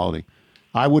championship quality.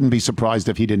 I wouldn't be surprised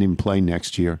if he didn't even play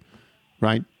next year,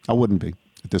 right? I wouldn't be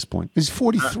at this point. He's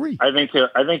 43. I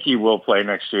think he will play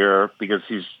next year because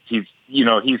he's you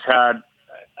know, he's had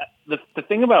the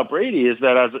thing about Brady is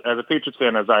that as a Patriots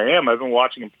fan as I am, I've been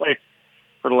watching him play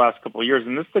for the last couple of years,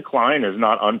 and this decline is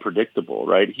not unpredictable,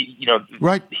 right? He, you know,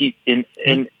 right.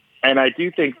 And I do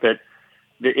think that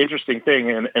the interesting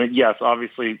thing, and yes,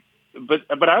 obviously,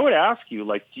 but I would ask you,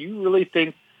 like, do you really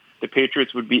think the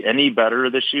Patriots would be any better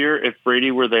this year if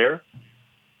Brady were there?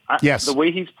 Yes. The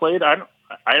way he's played, I don't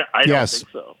think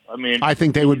so. I mean, I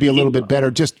think they would be a little bit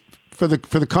better just for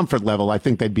the comfort level. I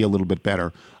think they'd be a little bit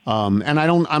better. And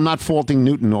I'm not faulting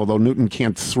Newton, although Newton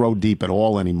can't throw deep at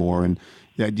all anymore, and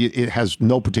it has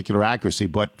no particular accuracy.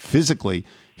 But physically,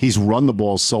 he's run the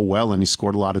ball so well, and he's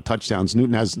scored a lot of touchdowns.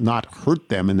 Newton has not hurt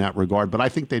them in that regard, but I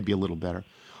think they'd be a little better.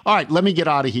 All right, let me get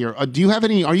out of here. Do you have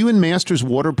any? Are you in Masters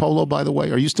water polo, by the way?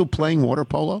 Are you still playing water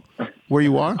polo where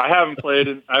you are? I haven't played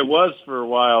it. I was for a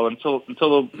while until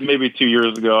maybe 2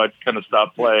 years ago. I kind of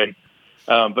stopped playing.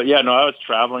 But yeah, no, I was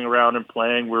traveling around and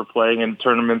playing. We were playing in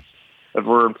tournaments that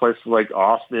were in places like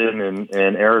Austin and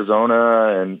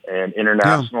Arizona and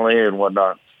internationally and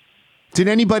whatnot. Did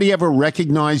anybody ever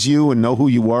recognize you and know who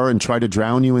you were and try to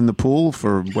drown you in the pool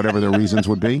for whatever their reasons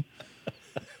would be?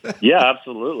 Yeah,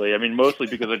 absolutely. I mean, mostly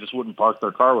because I just wouldn't park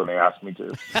their car when they asked me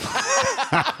to.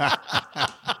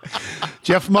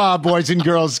 Jeff Ma, boys and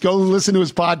girls, go listen to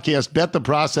his podcast, Bet the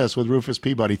Process with Rufus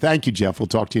Peabody. Thank you, Jeff. We'll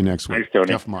talk to you next week. Thanks, Tony.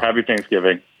 Jeff Ma. Happy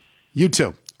Thanksgiving. You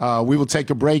too. We will take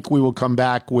a break. We will come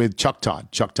back with Chuck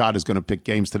Todd. Chuck Todd is going to pick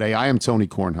games today. I am Tony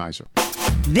Kornheiser.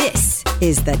 This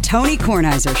is the Tony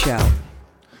Kornheiser Show.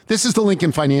 This is the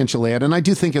Lincoln Financial ad, and I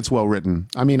do think it's well written.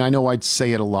 I mean, I know I'd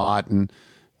say it a lot, and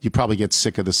you probably get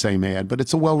sick of the same ad, but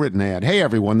it's a well-written ad. Hey,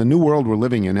 everyone, the new world we're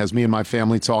living in has me and my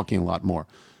family talking a lot more.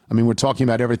 I mean, we're talking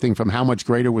about everything from how much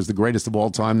greater was the greatest of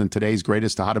all time than today's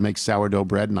greatest to how to make sourdough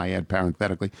bread, and I add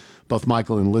parenthetically, both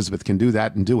Michael and Elizabeth can do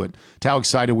that and do it. To how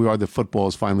excited we are that football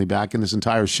is finally back, and this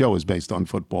entire show is based on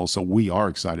football, so we are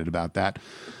excited about that.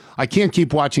 I can't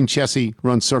keep watching Chessie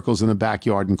run circles in the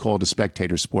backyard and call it a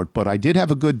spectator sport, but I did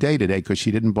have a good day today because she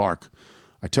didn't bark.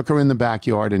 I took her in the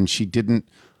backyard, and she didn't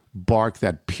bark,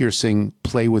 that piercing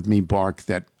play with me bark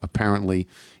that apparently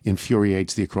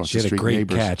infuriates the across the street neighbors. She had a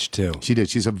great catch too. She did.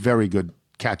 She's a very good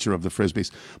catcher of the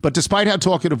Frisbees. But despite how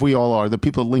talkative we all are, the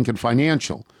people at Lincoln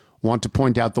Financial want to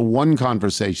point out the one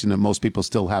conversation that most people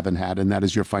still haven't had, and that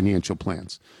is your financial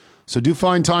plans. So do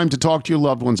find time to talk to your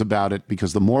loved ones about it,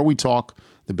 because the more we talk,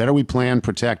 the better we plan,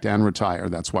 protect, and retire.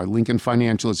 That's why Lincoln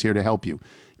Financial is here to help you.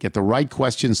 Get the right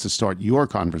questions to start your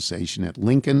conversation at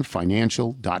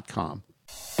lincolnfinancial.com.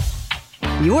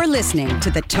 You're listening to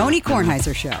the Tony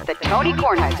Kornheiser Show. The Tony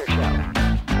Kornheiser Show.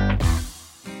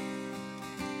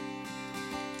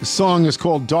 The song is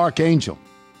called Dark Angel.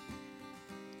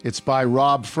 It's by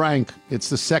Rob Frank. It's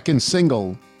the second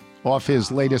single off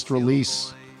his latest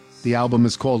release, The album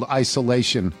is called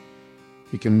Isolation.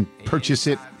 You can purchase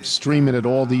it, stream it at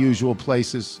all the usual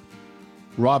places.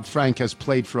 Rob Frank has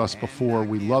played for us before.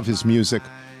 We love his music.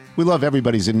 We love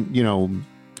everybody's,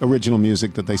 original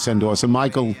music that they send to us. And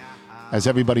Michael, as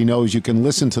everybody knows, you can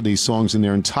listen to these songs in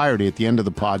their entirety at the end of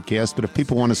the podcast. But if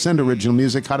people want to send original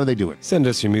music, how do they do it? Send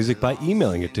us your music by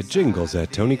emailing it to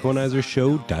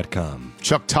jingles@TonyKornheiserShow.com.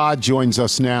 Chuck Todd joins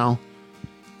us now.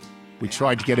 We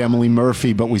tried to get Emily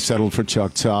Murphy, but we settled for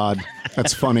Chuck Todd.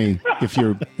 That's funny. If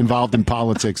you're involved in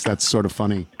politics, that's sort of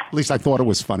funny. At least I thought it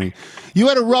was funny. You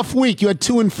had a rough week. You had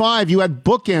 2-5. You had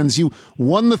bookends. You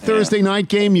won the Thursday night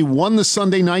game. You won the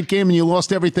Sunday night game, and you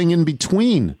lost everything in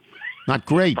between. Not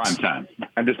great. Prime time.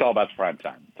 I'm just all about prime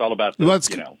time. It's all about the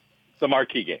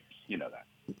marquee games. You know that.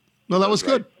 Well, that was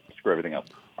good. Screw everything else.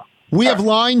 We have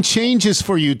line changes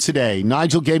for you today.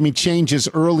 Nigel gave me changes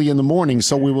early in the morning,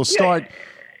 so we will start.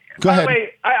 Go ahead. By the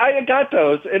way, I got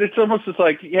those, and it's almost just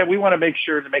like, we want to make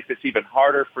sure to make this even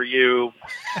harder for you.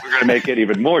 We're going to make it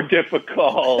even more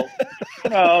difficult.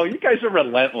 You guys are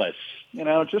relentless.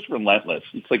 Just relentless.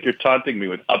 It's like you're taunting me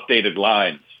with updated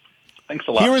lines. Thanks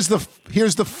a lot.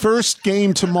 Here's the first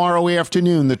game tomorrow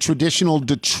afternoon, the traditional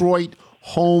Detroit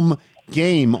home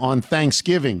game on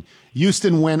Thanksgiving.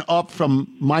 Houston went up from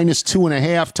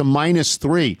 -2.5 to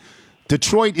 -3.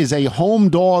 Detroit is a home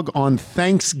dog on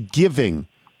Thanksgiving.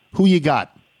 Who you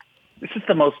got? This is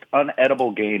the most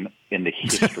unedible game in the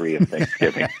history of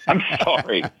Thanksgiving. I'm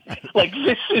sorry.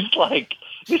 This is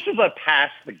a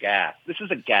pass the gas. This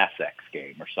is a gas X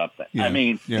game or something.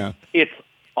 Yeah, It's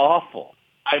awful.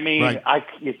 Right.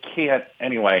 You can't.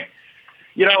 Anyway,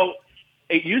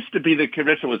 it used to be the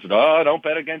convention was, don't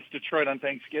bet against Detroit on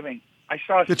Thanksgiving. I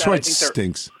saw a stat. Detroit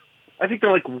stinks. I think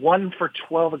they're 1 for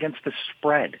 12 against the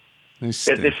spread. They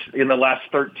stink. In the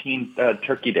last 13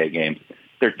 Turkey Day games.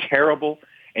 They're terrible,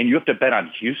 and you have to bet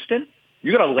on Houston?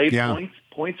 You're going to lay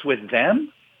points with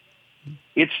them?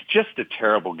 It's just a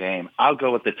terrible game. I'll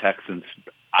go with the Texans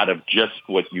out of just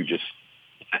what you just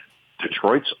said.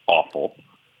 Detroit's awful.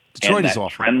 Detroit is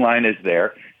awful. Trend line is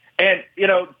there. And,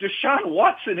 Deshaun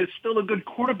Watson is still a good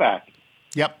quarterback.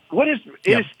 Yep. It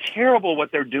is terrible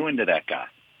what they're doing to that guy.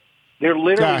 They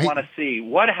literally want to see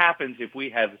what happens if we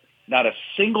have not a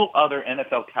single other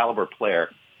NFL caliber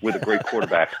player with a great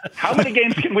quarterback. How many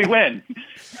games can we win?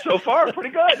 So far, pretty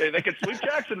good. They can sweep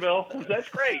Jacksonville. That's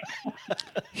great.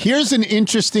 Here's an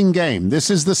interesting game.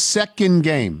 This is the second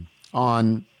game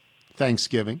on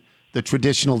Thanksgiving, the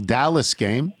traditional Dallas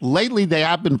game. Lately, they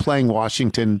have been playing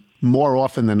Washington more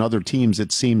often than other teams,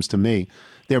 it seems to me.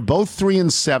 They're both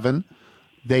 3-7.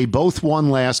 They both won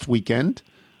last weekend.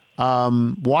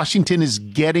 Washington is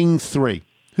getting 3.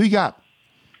 Who you got?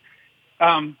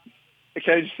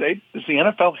 Can I just say, does the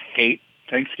NFL hate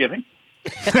Thanksgiving?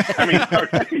 These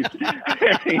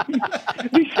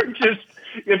are just,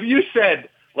 if you said,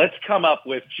 let's come up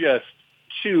with just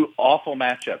 2 awful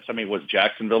matchups. Was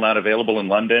Jacksonville not available in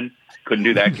London? Couldn't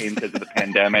do that game because of the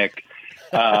pandemic.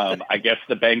 I guess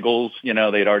the Bengals,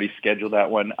 they'd already scheduled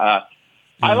that one. I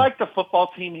like the football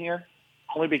team here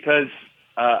only because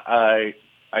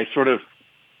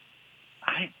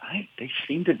they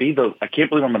seem to be I can't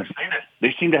believe I'm going to say this.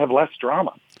 They seem to have less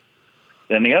drama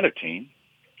than the other team.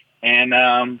 And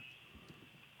I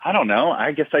don't know.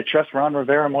 I guess I trust Ron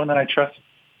Rivera more than I trust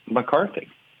McCarthy.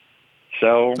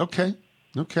 So Okay.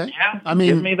 Yeah,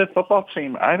 give me the football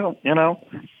team. I don't,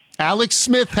 Alex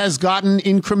Smith has gotten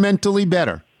incrementally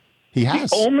better. He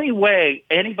has. The only way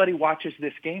anybody watches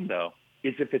this game, though,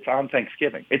 is if it's on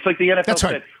Thanksgiving. It's like the NFL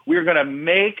said, we're going to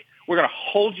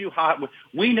hold you hot.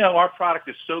 We know our product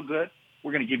is so good,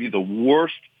 we're going to give you the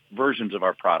worst versions of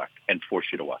our product and force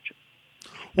you to watch it.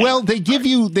 Well, they give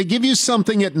you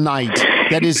something at night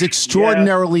that is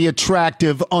extraordinarily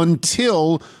attractive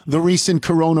until the recent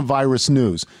coronavirus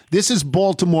news. This is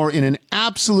Baltimore in an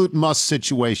absolute must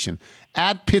situation.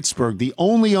 At Pittsburgh, the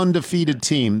only undefeated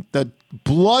team, the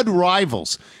blood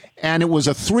rivals. And it was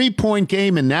a 3-point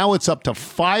game, and now it's up to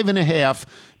 5.5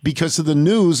 because of the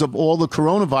news of all the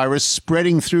coronavirus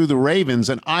spreading through the Ravens.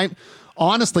 And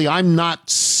honestly, I'm not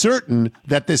certain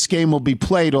that this game will be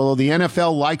played, although the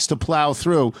NFL likes to plow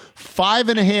through.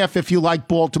 5.5 if you like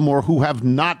Baltimore, who have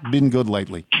not been good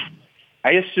lately.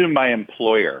 I assume my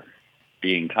employer,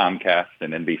 being Comcast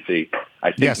and NBC,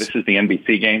 I think this is the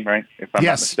NBC game, right? If I'm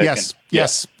not mistaken.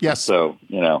 Yes. So,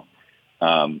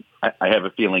 I have a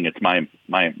feeling it's my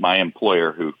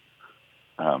employer who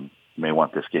may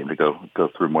want this game to go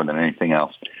through more than anything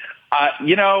else.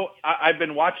 I've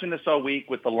been watching this all week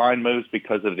with the line moves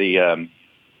because of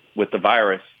with the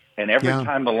virus, and every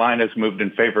time the line has moved in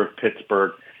favor of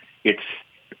Pittsburgh, it's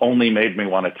only made me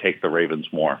want to take the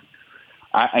Ravens more.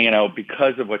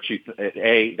 because of what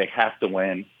they have to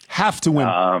win. Have to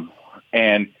win.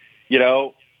 And,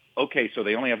 okay, so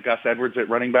they only have Gus Edwards at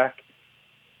running back.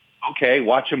 Okay,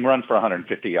 watch him run for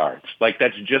 150 yards. Like,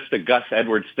 that's just a Gus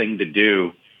Edwards thing to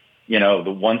do,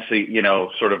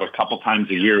 sort of a couple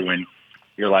times a year when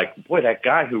you're like, boy, that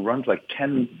guy who runs like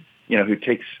 10,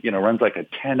 runs like a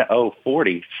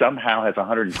 10-0-40 somehow has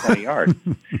 120 yards.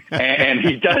 And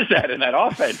he does that in that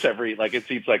offense it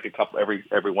seems like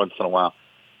every once in a while.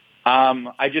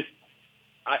 I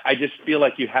just feel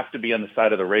like you have to be on the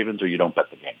side of the Ravens or you don't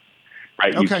bet the game.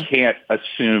 Right? Okay. You can't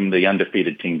assume the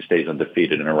undefeated team stays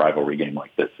undefeated in a rivalry game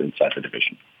like this inside the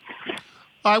division.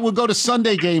 All right, we'll go to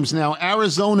Sunday games now.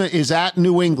 Arizona is at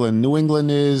New England. New England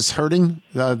is hurting.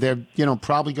 They're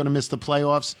probably going to miss the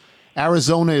playoffs.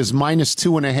 Arizona is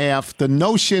 -2.5. The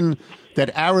notion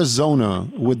that Arizona,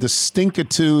 with the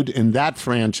stinkitude in that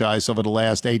franchise over the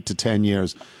last 8 to 10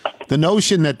 years, the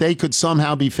notion that they could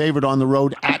somehow be favored on the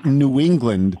road at New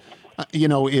England,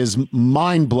 is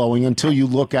mind-blowing until you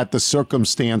look at the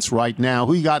circumstance right now.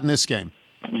 Who you got in this game?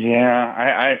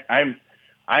 Yeah,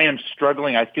 I am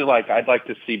struggling. I feel like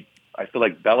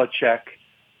Belichick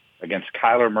against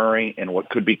Kyler Murray in what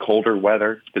could be colder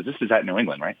weather, because this is at New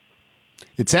England, right?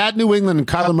 It's at New England, and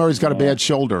Kyler Murray's got a bad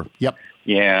shoulder. Yep.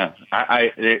 Yeah,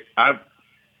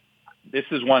 this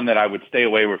is one that I would stay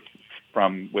away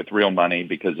from with real money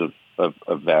because of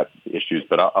that issues.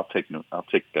 But I'll take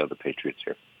the Patriots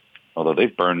here. Although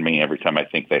they've burned me every time I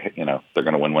think they're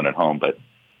going to win one at home, but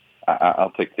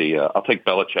I'll take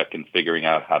Belichick in figuring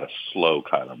out how to slow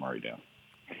Kyler Murray down.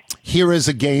 Here is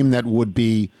a game that would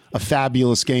be a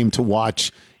fabulous game to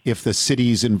watch if the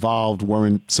cities involved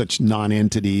weren't such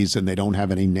non-entities and they just don't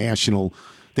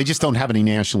have any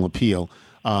national appeal.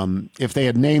 If they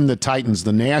had named the Titans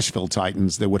the Nashville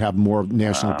Titans, they would have more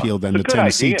national appeal than the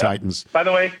Tennessee Titans. By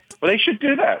the way, they should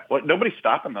do that. Nobody's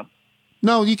stopping them.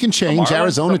 No, you can change.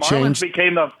 Arizona changed.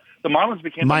 The Marlins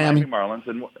became Miami the Marlins,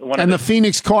 and the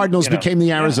Phoenix Cardinals became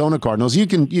the Arizona Cardinals.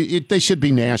 They should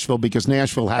be Nashville because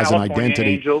Nashville has California an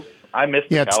identity. Angels. I miss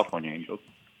the California Angels.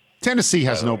 Tennessee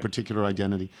has no particular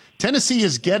identity. Tennessee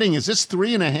is this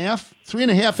 3.5?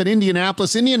 3.5 at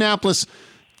Indianapolis. Indianapolis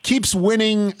keeps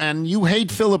winning, and you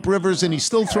hate Phillip Rivers, and he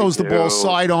still throws the ball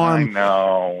sidearm. I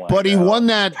know. But he won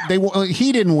that.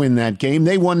 He didn't win that game.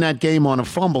 They won that game on a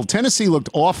fumble. Tennessee looked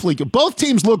awfully good. Both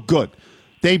teams look good.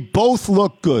 They both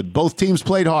look good. Both teams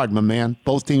played hard, my man.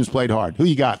 Both teams played hard. Who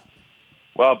you got?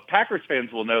 Well, Packers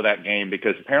fans will know that game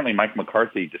because apparently Mike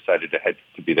McCarthy decided to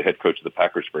be the head coach of the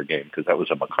Packers for a game because that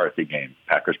was a McCarthy game.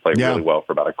 Packers played really well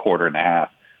for about a quarter and a half,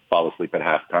 fall asleep at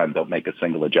halftime, don't make a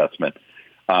single adjustment,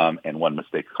 and one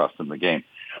mistake cost them the game.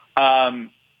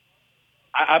 I'm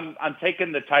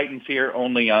taking the Titans here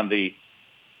only on the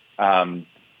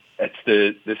this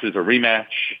is a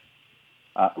rematch.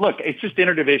 Look, it's just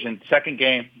interdivision, second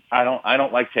game. I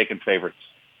don't like taking favorites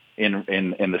in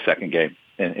the second game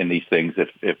in these things,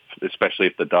 especially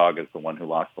if the dog is the one who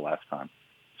lost the last time.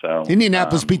 So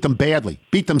Indianapolis beat them badly,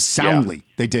 beat them soundly. Yeah.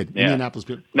 They did. Yeah. Indianapolis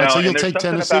beat them. No, so you'll take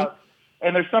Tennessee.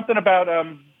 And there's something about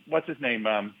what's his name,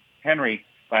 Henry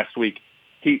last week.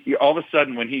 He all of a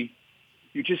sudden when you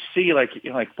just see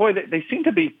boy, they seem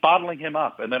to be bottling him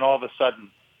up, and then all of a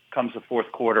sudden comes the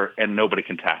fourth quarter and nobody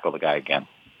can tackle the guy again.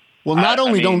 Well, not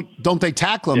only don't they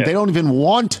tackle him, they don't even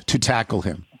want to tackle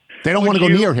him. They don't want to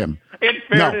go near him. In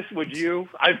fairness, would you?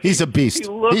 He's a beast.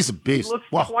 He's a beast. He looks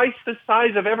twice the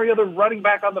size of every other running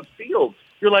back on the field.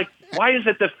 You're like, why is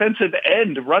it defensive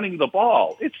end running the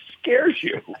ball? It scares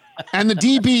you. And the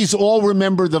DBs all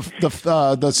remember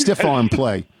the stiff arm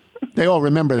play. They all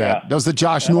remember that. That was the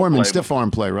Josh Norman stiff arm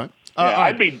play, right?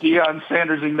 I'd be Deion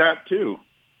Sandersing that too.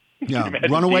 Yeah,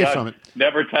 run away from it.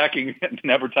 Never tackling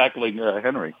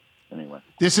Henry. Anyway,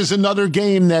 this is another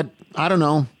game that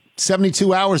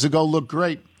 72 hours ago looked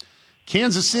great.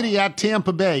 Kansas City at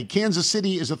Tampa Bay. Kansas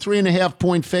City is a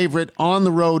 3.5-point favorite on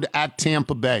the road at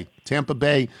Tampa Bay. Tampa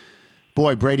Bay,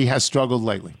 boy, Brady has struggled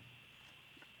lately.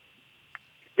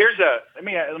 Let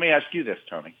me ask you this,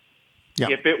 Tony. Yeah.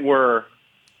 If it were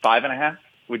 5.5,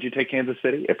 would you take Kansas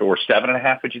City? If it were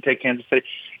 7.5, would you take Kansas City?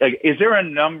 Is there a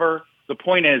number? The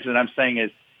point is, and I'm saying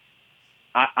is,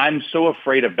 I'm so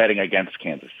afraid of betting against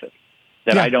Kansas City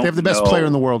that I don't. They have the best player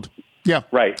in the world. Yeah,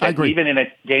 right. I agree. Even in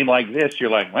a game like this,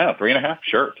 you're like, well, 3.5,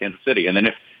 sure, Kansas City. And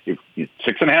then if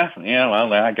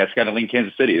 6.5, I guess got to lean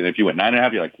Kansas City. And if you went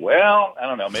 9.5, you're like, well, I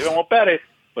don't know, maybe I won't bet it.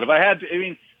 But if I had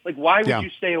to, why would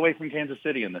you stay away from Kansas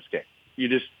City in this game? You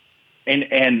just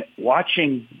and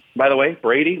watching. By the way,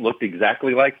 Brady looked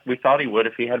exactly like we thought he would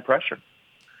if he had pressure.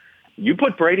 You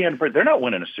put Brady on, they're not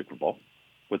winning a Super Bowl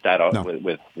with that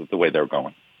with the way they're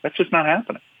going. That's just not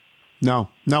happening. No,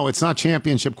 it's not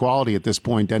championship quality at this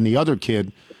point. And the other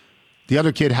kid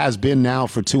has been now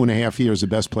for 2.5 years the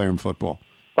best player in football.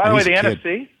 By the way, the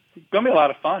NFC, it's going to be a lot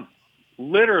of fun.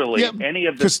 Literally, any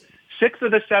of the 6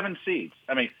 of the 7 seeds.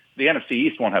 I mean, the NFC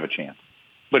East won't have a chance.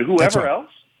 But whoever else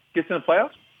gets in the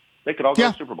playoffs, they could all go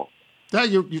to the Super Bowl. Yeah,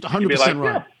 you're 100%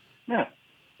 right. Yeah,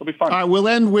 it'll be fun. All right, we'll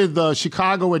end with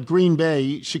Chicago at Green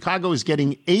Bay. Chicago is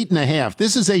getting 8.5.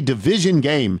 This is a division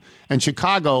game, and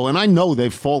Chicago, and I know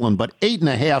they've fallen, but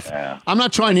 8.5. Yeah. I'm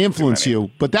not trying to influence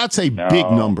you, but that's a big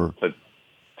number. It's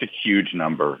a huge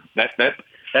number.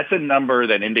 That's a number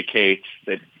that indicates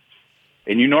that,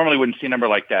 and you normally wouldn't see a number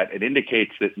like that. It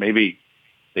indicates that maybe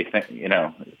they think,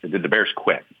 did the Bears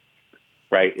quit?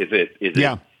 Right? Is it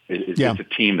a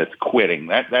team that's quitting?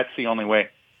 That's the only way.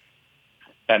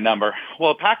 That number.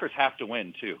 Well, the Packers have to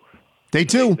win too. They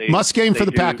do. Must game for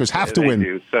the Packers. Have to win.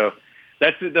 Do. So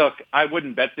look. I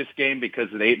wouldn't bet this game because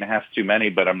the 8.5 is too many,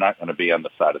 but I'm not going to be on the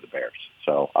side of the Bears.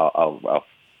 So I'll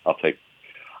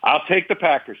take the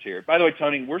Packers here. By the way,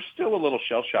 Tony, we're still a little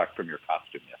shell shocked from your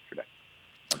costume yesterday.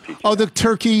 Oh, the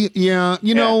turkey. Yeah.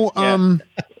 The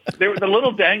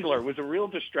little dangler was a real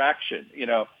distraction.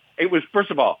 It was,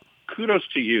 first of all, kudos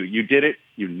to you. You did it.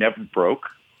 You never broke.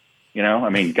 I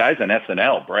mean, guys on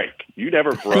SNL break. You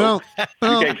never broke.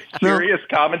 You gave serious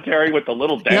commentary with the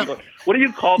little dangler. Yeah. What do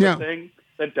you call the thing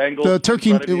that dangles? The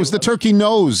turkey. It was the turkey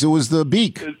nose. It was the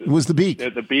beak. It was the beak.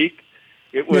 The beak.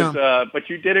 It was, but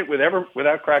you did it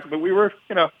without cracking. But we were,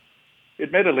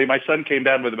 admittedly, my son came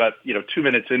down with about 2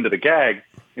 minutes into the gag.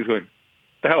 He's going,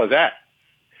 "The hell is that?"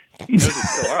 He knows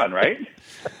it's still on, right?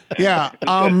 Yeah.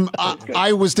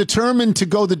 I was determined to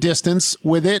go the distance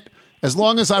with it as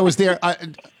long as I was there.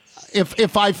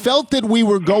 If I felt that we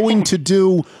were going to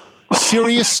do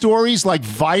serious stories like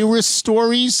virus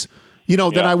stories,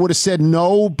 then I would have said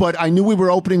no. But I knew we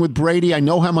were opening with Brady. I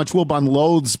know how much Wilbon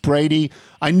loathes Brady.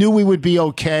 I knew we would be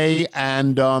okay,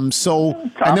 and and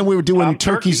then we were doing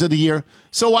turkeys of the year.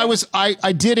 So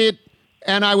I did it.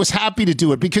 And I was happy to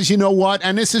do it because you know what?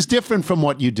 And this is different from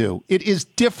what you do. It is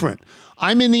different.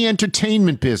 I'm in the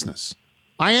entertainment business.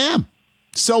 I am.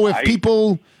 So if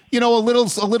people, a little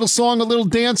song, a little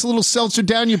dance, a little seltzer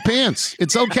down your pants,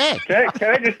 it's okay. Can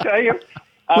I just tell you?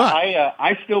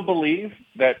 I still believe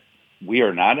that we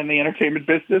are not in the entertainment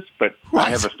business, but I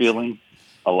have a feeling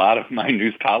a lot of my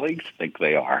news colleagues think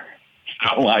they are.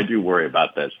 So I do worry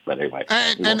about this, but anyway.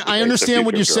 And I understand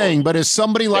what you're saying, but as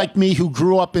somebody like me who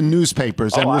grew up in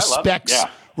newspapers and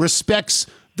respects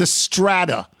the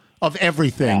strata of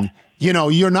everything,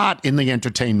 you're not in the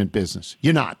entertainment business.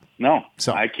 You're not. No.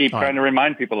 So I keep trying to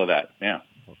remind people of that. Yeah.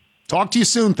 Talk to you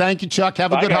soon. Thank you, Chuck.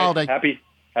 Have a good holiday.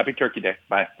 Happy Turkey Day.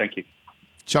 Bye. Thank you.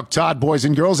 Chuck Todd, boys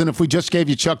and girls. And if we just gave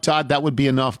you Chuck Todd, that would be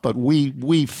enough. But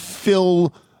we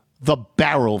fill the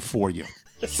barrel for you.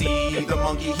 See the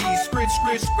monkey, he's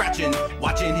scratching,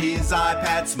 watching his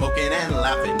iPad, smoking and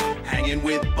laughing, hanging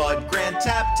with Bud Grant,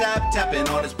 tapping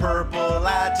on his purple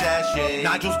attache.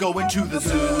 Nigel's going to the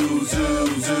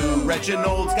zoo.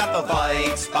 Reginald's got the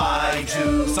fights by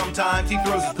 2. Sometimes he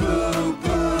throws his boo.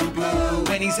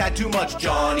 When he's had too much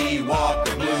Johnny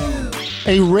Walker Blue.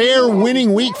 A rare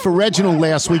winning week for Reginald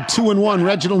last week, 2-1.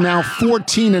 Reginald now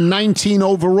 14-19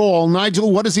 overall.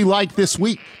 Nigel, what is he like this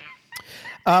week?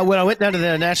 When I went down to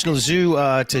the National Zoo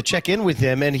to check in with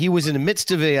him, and he was in the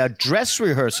midst of a dress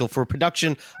rehearsal for a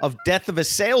production of Death of a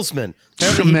Salesman.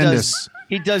 Tremendous.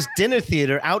 He does dinner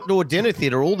theater, outdoor dinner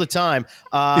theater all the time.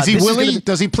 Is he Willie?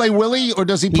 Does he play Willie, or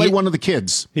does he play one of the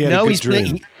kids?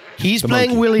 He's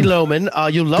playing Willie Loman.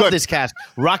 You'll love this cast.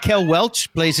 Raquel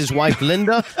Welch plays his wife,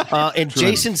 Linda. And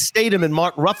Jason Statham and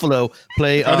Mark Ruffalo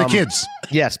play... the kids.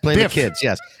 Yes, playing the kids,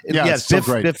 yes. Yes,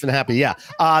 Biff and Happy, yeah.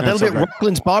 That'll be at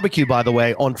Rockland's Barbecue, by the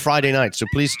way, on Friday night, so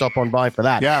please stop on by for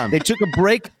that. Yeah. They took a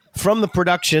break from the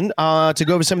production to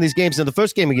go over some of these games. Now, the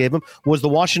first game we gave him was the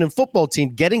Washington football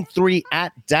team getting 3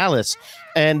 at Dallas.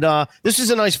 And this is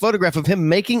a nice photograph of him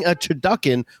making a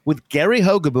turducken with Gary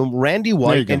Hogeboom, Randy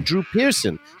White, and Drew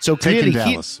Pearson. So clearly,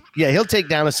 he'll take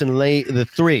Dallas and lay the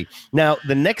 3. Now,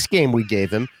 the next game we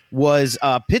gave him was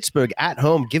Pittsburgh at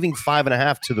home, giving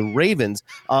 5.5 to the Ravens.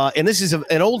 And this is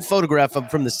an old photograph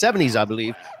from the 70s, I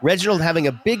believe. Reginald having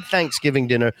a big Thanksgiving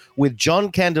dinner with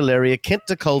John Candelaria, Kent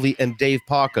DeColvey, and Dave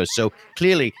Parker. So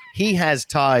clearly, he has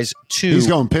ties to... He's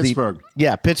going Pittsburgh.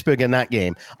 Pittsburgh in that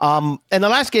game. And the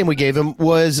last game we gave him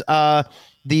was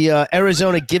the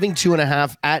Arizona giving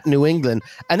 2.5 at New England.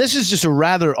 And this is just a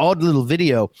rather odd little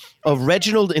video of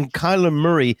Reginald and Kyler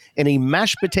Murray in a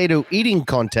mashed potato eating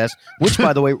contest, which,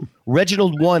 by the way,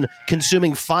 Reginald won,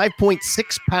 consuming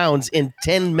 5.6 pounds in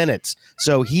 10 minutes.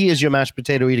 So he is your mashed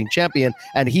potato eating champion,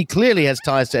 and he clearly has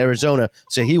ties to Arizona,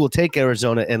 so he will take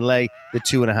Arizona and lay the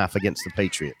 2.5 against the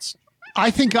Patriots. I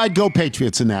think I'd go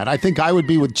Patriots in that. I think I would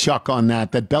be with Chuck on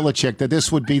that Belichick, that this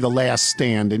would be the last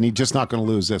stand, and he's just not going to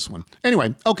lose this one.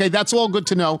 Anyway, okay, that's all good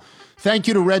to know. Thank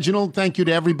you to Reginald. Thank you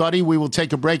to everybody. We will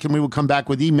take a break, and we will come back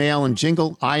with email and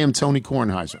jingle. I am Tony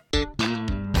Kornheiser.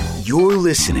 You're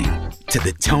listening to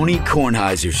The Tony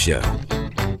Kornheiser Show.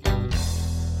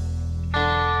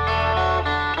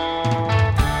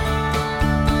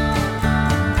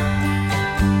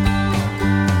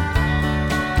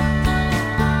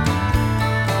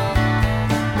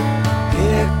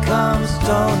 Comes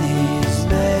Tony's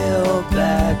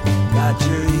mailbag. Got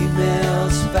your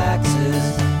emails,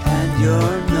 faxes, and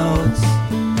your notes.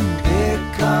 Here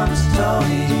comes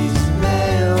Tony's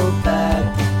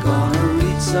mailbag. Gonna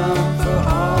read some for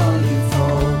all you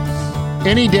folks.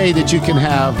 Any day that you can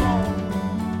have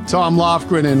Tom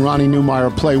Lofgren and Ronnie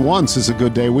Newmeyer play once is a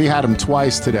good day. We had them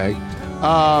twice today.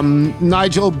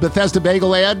 Nigel, Bethesda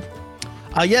Bagel ad?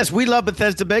 Yes, we love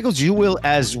Bethesda Bagels. You will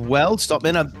as well. Stop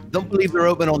in. I don't believe they're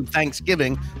open on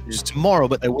Thanksgiving, which is tomorrow,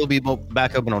 but they will be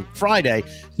back open on Friday.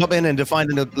 Stop in and to find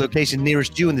the location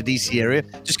nearest you in the D.C. area,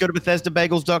 just go to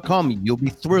BethesdaBagels.com. You'll be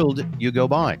thrilled you go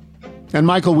by. And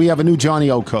Michael, we have a new Johnny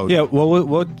O code. Yeah, well,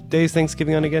 what day is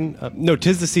Thanksgiving on again? No,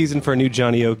 'tis the season for a new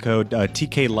Johnny O code,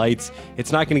 TK Lights.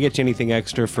 It's not going to get you anything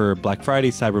extra for Black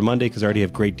Friday, Cyber Monday, because I already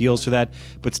have great deals for that.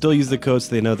 But still use the code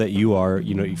so they know that you are,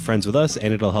 friends with us,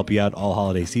 and it'll help you out all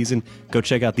holiday season. Go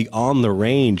check out the On the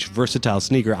Range versatile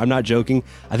sneaker. I'm not joking.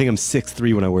 I think I'm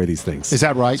 6'3" when I wear these things. Is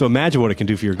that right? So imagine what it can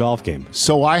do for your golf game.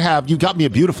 So you got me a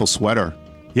beautiful sweater.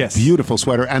 Yes. Beautiful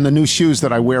sweater. And the new shoes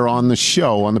that I wear on the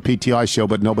show, on the PTI show,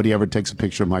 but nobody ever takes a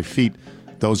picture of my feet.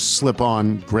 Those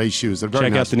slip-on gray shoes. They're very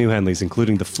Check nice. out the new Henleys,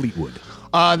 including the Fleetwood.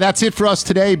 That's it for us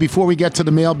today. Before we get to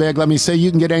the mailbag, let me say you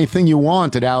can get anything you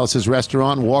want at Alice's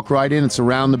Restaurant. Walk right in. It's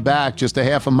around the back, just a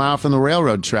half a mile from the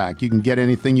railroad track. You can get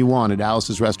anything you want at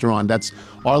Alice's Restaurant. That's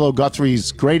Arlo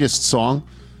Guthrie's greatest song,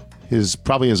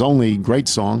 probably his only great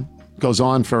song. Goes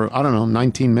on for,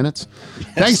 19 minutes.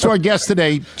 Thanks to our guests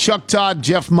today, Chuck Todd,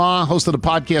 Jeff Ma, host of the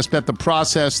podcast Bet the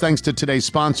Process. Thanks to today's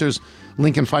sponsors,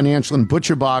 Lincoln Financial and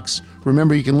ButcherBox.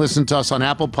 Remember, you can listen to us on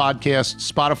Apple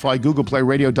Podcasts, Spotify, Google Play,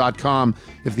 Radio.com.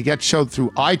 If you get showed through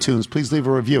iTunes, please leave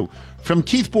a review. From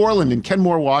Keith Borland in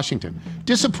Kenmore, Washington.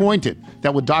 Disappointed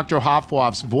that with Dr.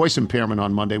 Hoffhoff's voice impairment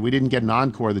on Monday, we didn't get an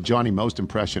encore of the Johnny Most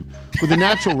impression. With the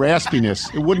natural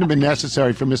raspiness, it wouldn't have been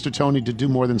necessary for Mr. Tony to do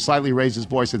more than slightly raise his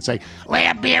voice and say,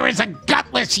 Lambeer is a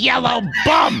gutless yellow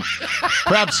bum.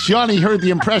 Perhaps Johnny heard the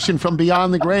impression from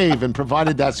beyond the grave and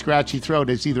provided that scratchy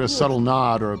throat as either a subtle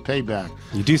nod or a payback.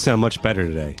 You do sound much better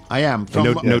today. I am.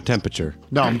 No temperature.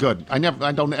 No, I'm good. I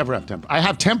don't ever have temperature. I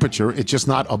have temperature. It's just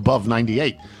not above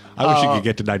 98. I wish you could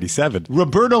get to 97.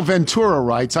 Roberto Ventura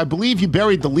writes, I believe you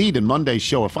buried the lead in Monday's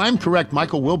show. If I'm correct,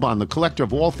 Michael Wilbon, the collector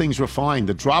of all things refined,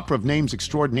 the dropper of names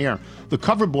extraordinaire, the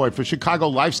cover boy for Chicago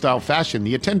lifestyle fashion,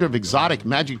 the attender of exotic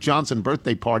Magic Johnson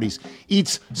birthday parties,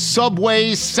 eats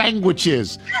Subway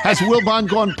sandwiches. Has Wilbon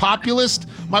gone populist?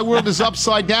 My world is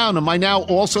upside down. Am I now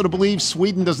also to believe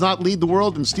Sweden does not lead the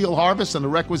world in steel harvest and the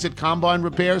requisite combine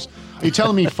repairs? Are you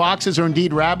telling me foxes are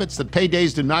indeed rabbits, that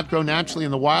paydays do not grow naturally in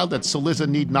the wild, that Saliza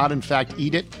need not in fact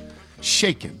eat it?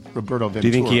 Shaken, Roberto Ventura. Do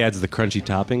you think he adds the crunchy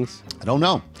toppings? I don't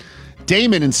know.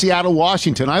 Damon in Seattle,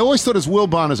 Washington. I always thought his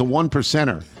Wilbon is a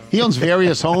one-percenter. He owns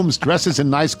various homes, dresses in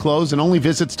nice clothes, and only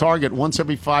visits Target once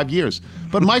every 5 years.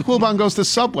 But Mike Wilbon goes to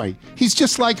Subway. He's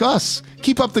just like us.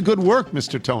 Keep up the good work,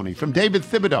 Mr. Tony. From David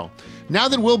Thibodeau. Now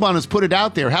that Wilbon has put it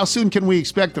out there, how soon can we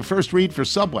expect the first read for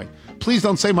Subway? Please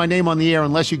don't say my name on the air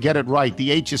unless you get it right.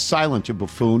 The H is silent, you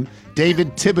buffoon.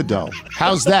 David Thibodeau.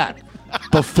 How's that?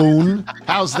 Buffoon.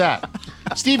 How's that?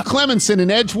 Steve Clemenson in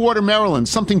Edgewater, Maryland.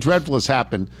 Something dreadful has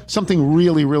happened. Something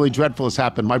really, really dreadful has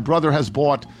happened. My brother has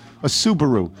bought a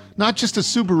Subaru. Not just a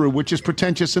Subaru, which is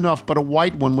pretentious enough, but a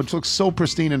white one, which looks so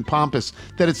pristine and pompous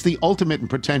that it's the ultimate in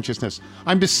pretentiousness.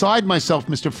 I'm beside myself,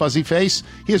 Mr. Fuzzy Face.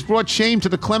 He has brought shame to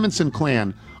the Clemenson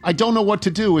clan. I don't know what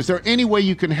to do. Is there any way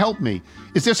you can help me?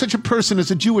 Is there such a person as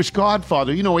a Jewish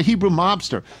godfather, you know, a Hebrew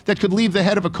mobster, that could leave the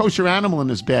head of a kosher animal in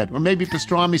his bed? Or maybe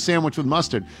pastrami sandwich with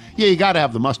mustard? Yeah, you got to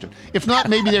have the mustard. If not,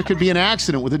 maybe there could be an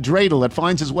accident with a dreidel that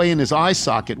finds his way in his eye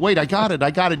socket. Wait, I got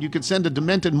it. You could send a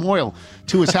demented moil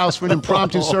to his house for an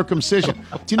impromptu circumcision.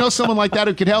 Do you know someone like that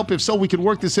who could help? If so, we could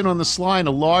work this in on the sly, and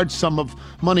a large sum of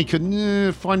money could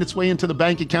find its way into the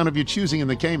bank account of your choosing in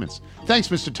the Caymans. Thanks,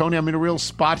 Mr. Tony. I'm in a real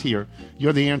spot here.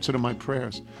 You're the answer to my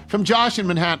prayers. From Josh in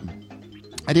Manhattan.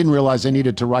 I didn't realize I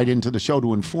needed to write into the show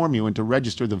to inform you and to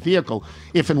register the vehicle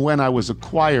if and when I was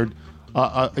acquired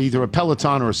either a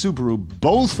Peloton or a Subaru,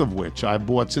 both of which I've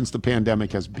bought since the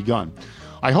pandemic has begun.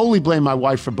 I wholly blame my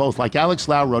wife for both. Like Alex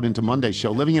Lau wrote into Monday's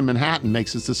show, living in Manhattan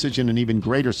makes this decision an even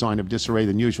greater sign of disarray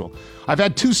than usual. I've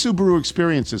had 2 Subaru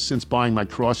experiences since buying my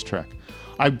Crosstrek.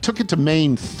 I took it to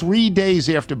Maine 3 days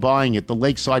after buying it, the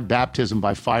lakeside baptism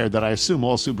by fire that I assume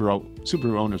all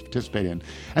Subaru owners participate in.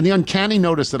 And the uncanny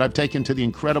notice that I've taken to the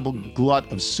incredible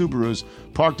glut of Subarus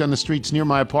parked on the streets near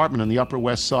my apartment on the Upper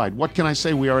West Side. What can I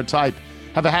say? We are a type.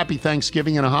 Have a happy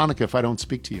Thanksgiving and a Hanukkah if I don't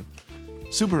speak to you.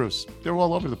 Subarus, they're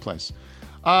all over the place.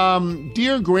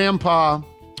 Dear Grandpa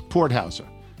Porthauser,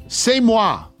 c'est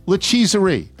moi, Le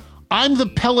Cheeserie. I'm the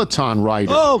Peloton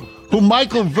rider who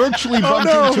Michael virtually bumped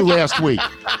into last week.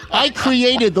 I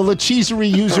created the Le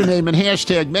Cheeserie username and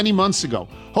hashtag many months ago,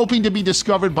 hoping to be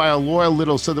discovered by a loyal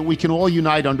little so that we can all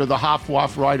unite under the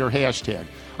Hofwaff Rider hashtag.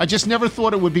 I just never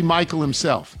thought it would be Michael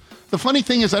himself. The funny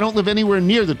thing is I don't live anywhere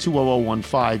near the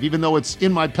 20015, even though it's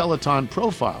in my Peloton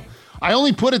profile. I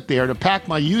only put it there to pack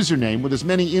my username with as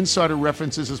many insider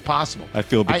references as possible. I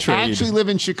feel betrayed. I actually live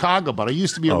in Chicago, but I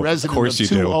used to be a resident of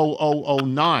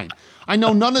 20009. I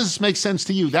know none of this makes sense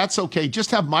to you. That's okay.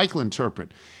 Just have Michael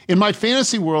interpret. In my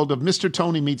fantasy world of Mr.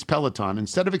 Tony meets Peloton,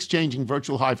 instead of exchanging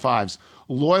virtual high fives,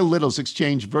 loyal littles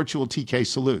exchange virtual TK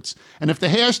salutes. And if the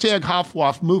hashtag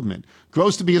Hofwaff movement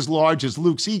grows to be as large as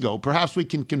Luke's ego, perhaps we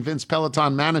can convince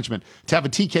Peloton management to have a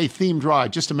TK-themed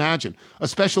ride. Just imagine. A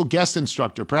special guest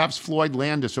instructor, perhaps Floyd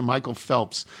Landis or Michael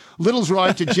Phelps. Littles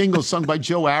ride to jingles sung by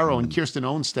Joe Arrow and Kirsten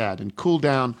Onstad and cool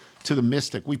down to the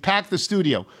Mystic. We packed the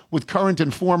studio with current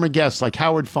and former guests like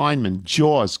Howard Feynman,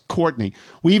 Jaws, Courtney.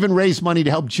 We even raised money to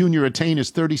help Junior attain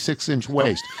his 36-inch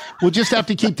waist. We'll just have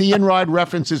to keep the in-ride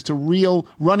references to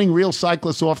running real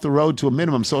cyclists off the road to a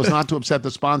minimum so as not to upset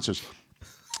the sponsors.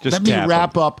 Let me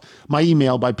wrap up my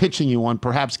email by pitching you on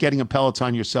perhaps getting a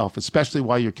Peloton yourself, especially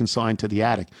while you're consigned to the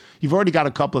attic. You've already got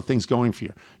a couple of things going for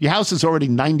you. Your house is already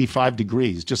 95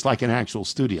 degrees, just like an actual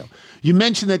studio. You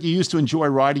mentioned that you used to enjoy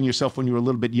riding yourself when you were a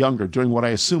little bit younger, during what I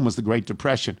assume was the Great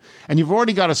Depression. And you've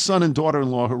already got a son and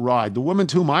daughter-in-law who ride. The woman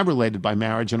to whom I'm related by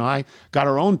marriage and I got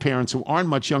our own parents who aren't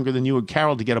much younger than you and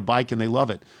Carol to get a bike, and they love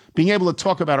it. Being able to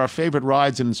talk about our favorite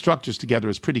rides and instructors together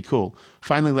is pretty cool.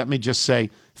 Finally, let me just say,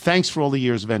 thanks for all the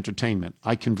years of entertainment.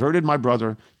 I converted my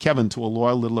brother, Kevin, to a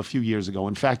loyal little a few years ago.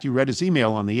 In fact, you read his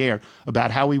email on the air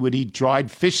about how he would eat dried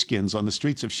fish skins on the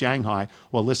streets of Shanghai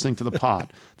while listening to the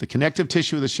pod. The connective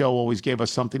tissue of the show always gave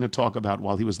us something to talk about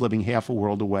while he was living half a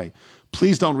world away.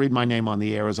 Please don't read my name on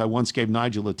the air, as I once gave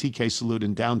Nigel a TK salute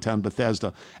in downtown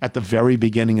Bethesda at the very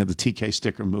beginning of the TK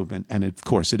sticker movement. And of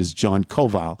course, it is John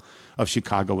Koval of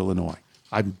Chicago, Illinois.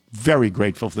 I'm very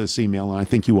grateful for this email, and I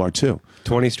think you are too.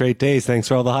 20 straight days. Thanks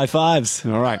for all the high fives.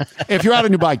 All right. If you're out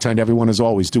on your bike time, everyone, as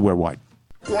always, do wear white.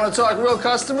 You want to talk real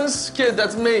customers? Kid,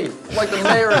 that's me. I'm like the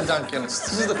mayor of Dunkin's.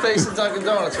 This is the face of Dunkin'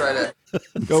 Donuts right here.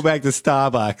 Go back to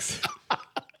Starbucks.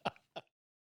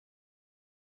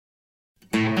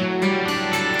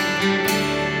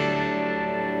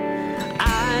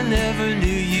 I never knew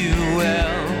you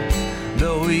well,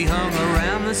 though we hung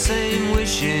around the same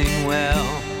wishing well,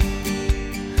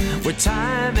 where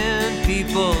time and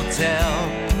people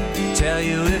tell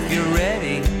you if you're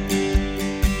ready.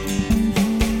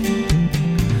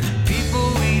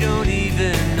 People we don't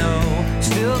even know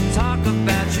still talk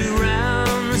about you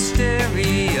round the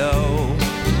stereo,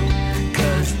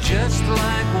 'cause just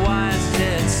like Wise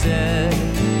Ted said,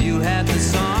 you had the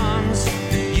songs,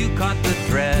 you caught the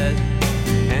thread,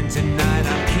 and tonight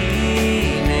I'm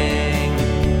keening,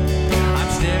 I'm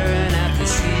staring at the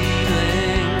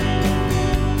ceiling,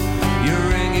 you're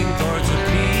ringing chords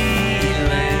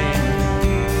appealing,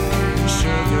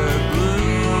 sugar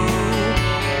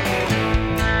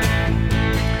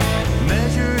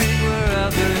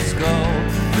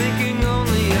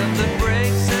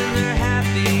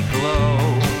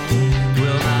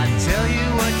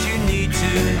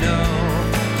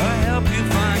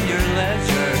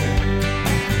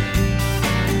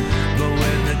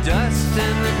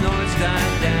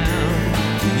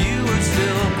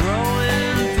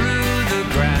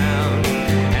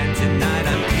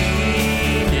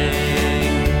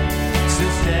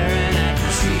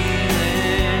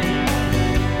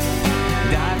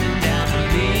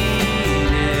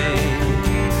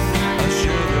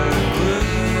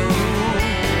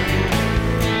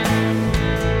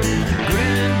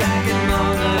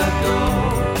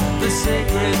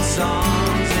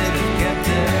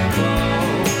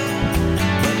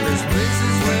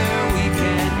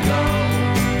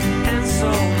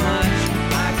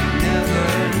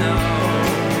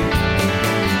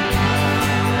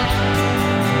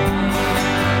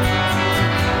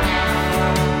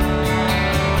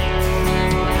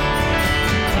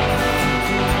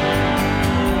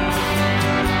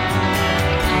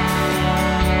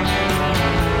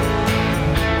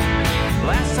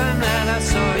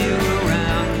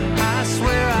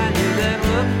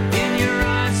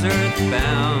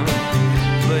bound.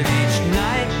 But each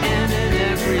night and in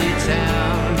every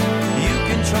town, you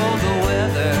control the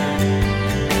weather.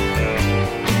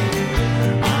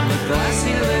 On the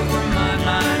glassy lake where my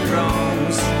mind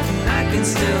roams, I can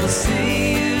still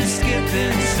see you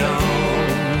skipping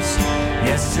stones.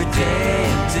 Yesterday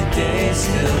and today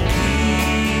still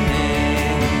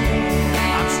keening.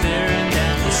 I'm staring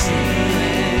at the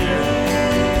ceiling.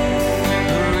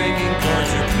 The ringing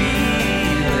chords are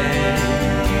peeling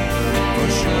for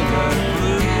sugar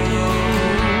blue.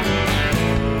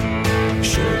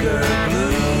 Sugar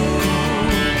blue.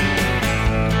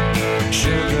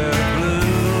 Sugar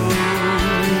blue.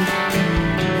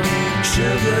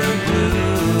 Sugar blue.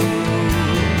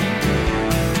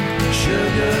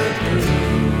 Sugar blue.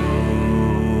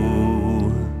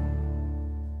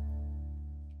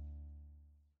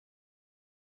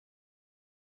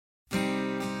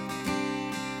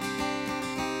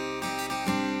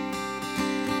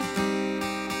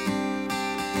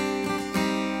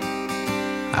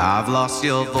 I've lost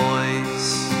your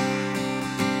voice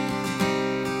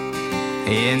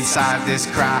inside this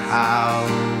crowd,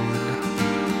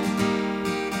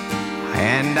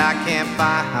 and I can't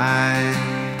find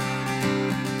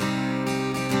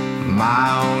my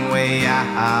own way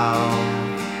out.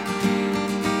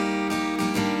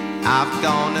 I've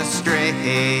gone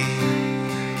astray,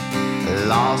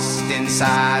 lost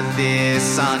inside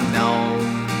this unknown.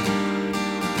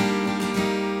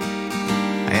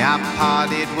 I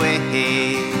parted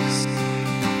ways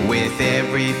with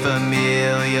every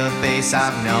familiar face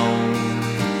I've known.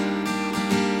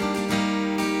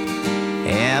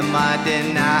 Am I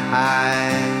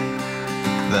denied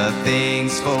the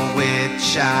things for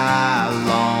which I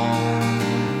long?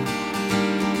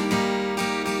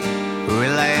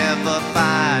 Will I ever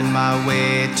find my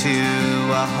way to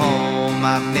a home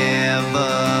I've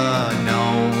never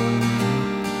known?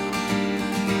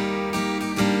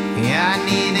 I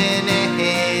need an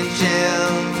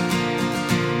angel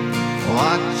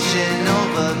watching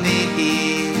over me,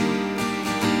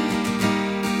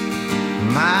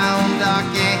 my own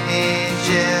dark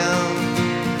angel.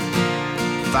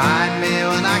 Find me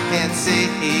when I can't see,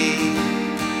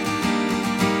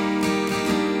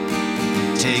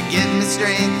 to give me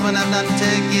strength when I've none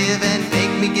to give, and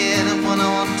make me get up when I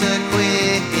want to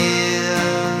quit.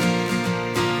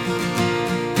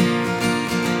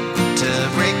 To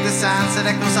break the silence that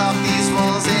echoes off these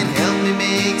walls and help me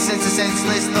make sense of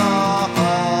senseless thought.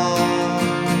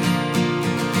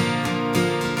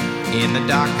 In the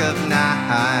dark of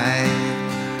night,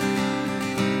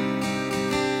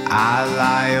 I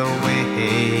lie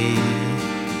awake,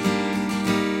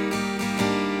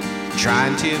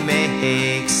 trying to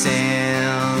make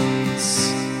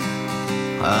sense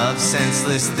of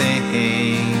senseless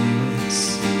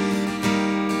things.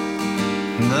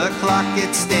 The clock,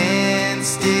 it stands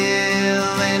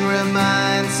still and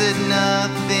reminds that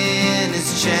nothing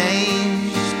has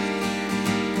changed.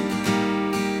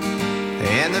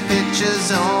 And the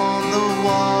pictures on the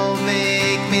wall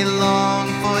make me long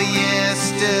for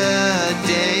yesterdays.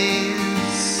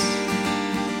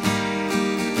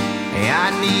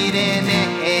 I need an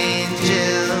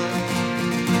angel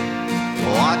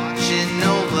watching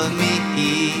over me,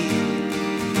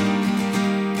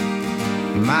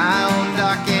 my own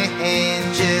dark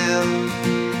angel.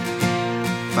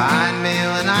 Find me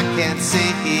when I can't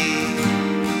see,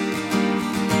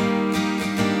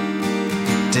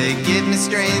 to give me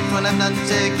strength when I've none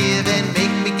to give, and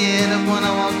make me get up when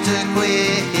I want to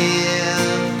quit.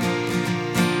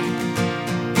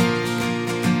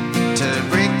 To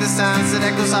break the silence that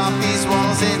echoes off these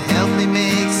walls and help me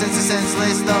make sense of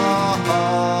senseless thought.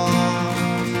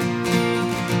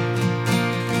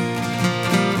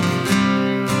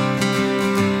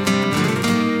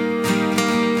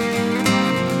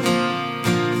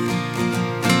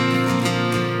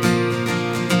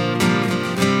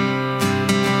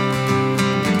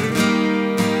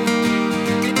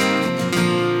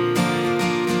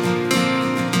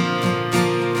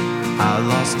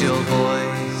 Your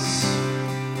voice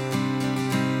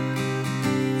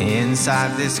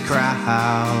inside this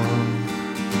crowd,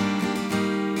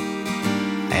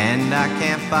 and I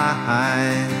can't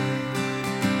find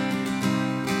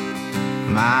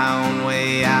my own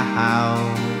way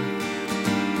out.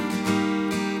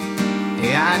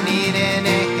 I need an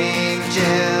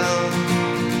angel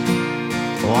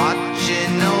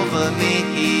watching over me,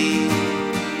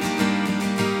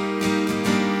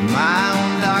 my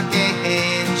own dark angel.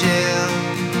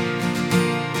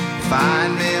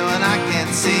 Find me when I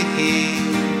can't see,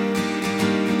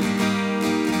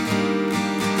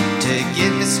 to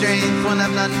give me strength when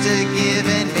I've none to give,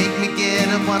 and make me get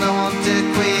up when I want to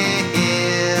quit.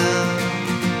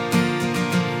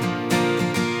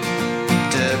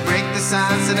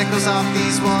 echoes off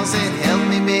these walls and help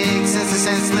me make sense of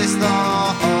senseless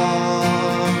thoughts.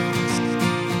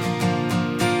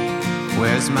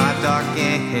 Where's my dark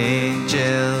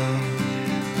angel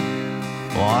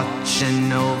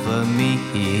watching over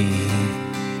me?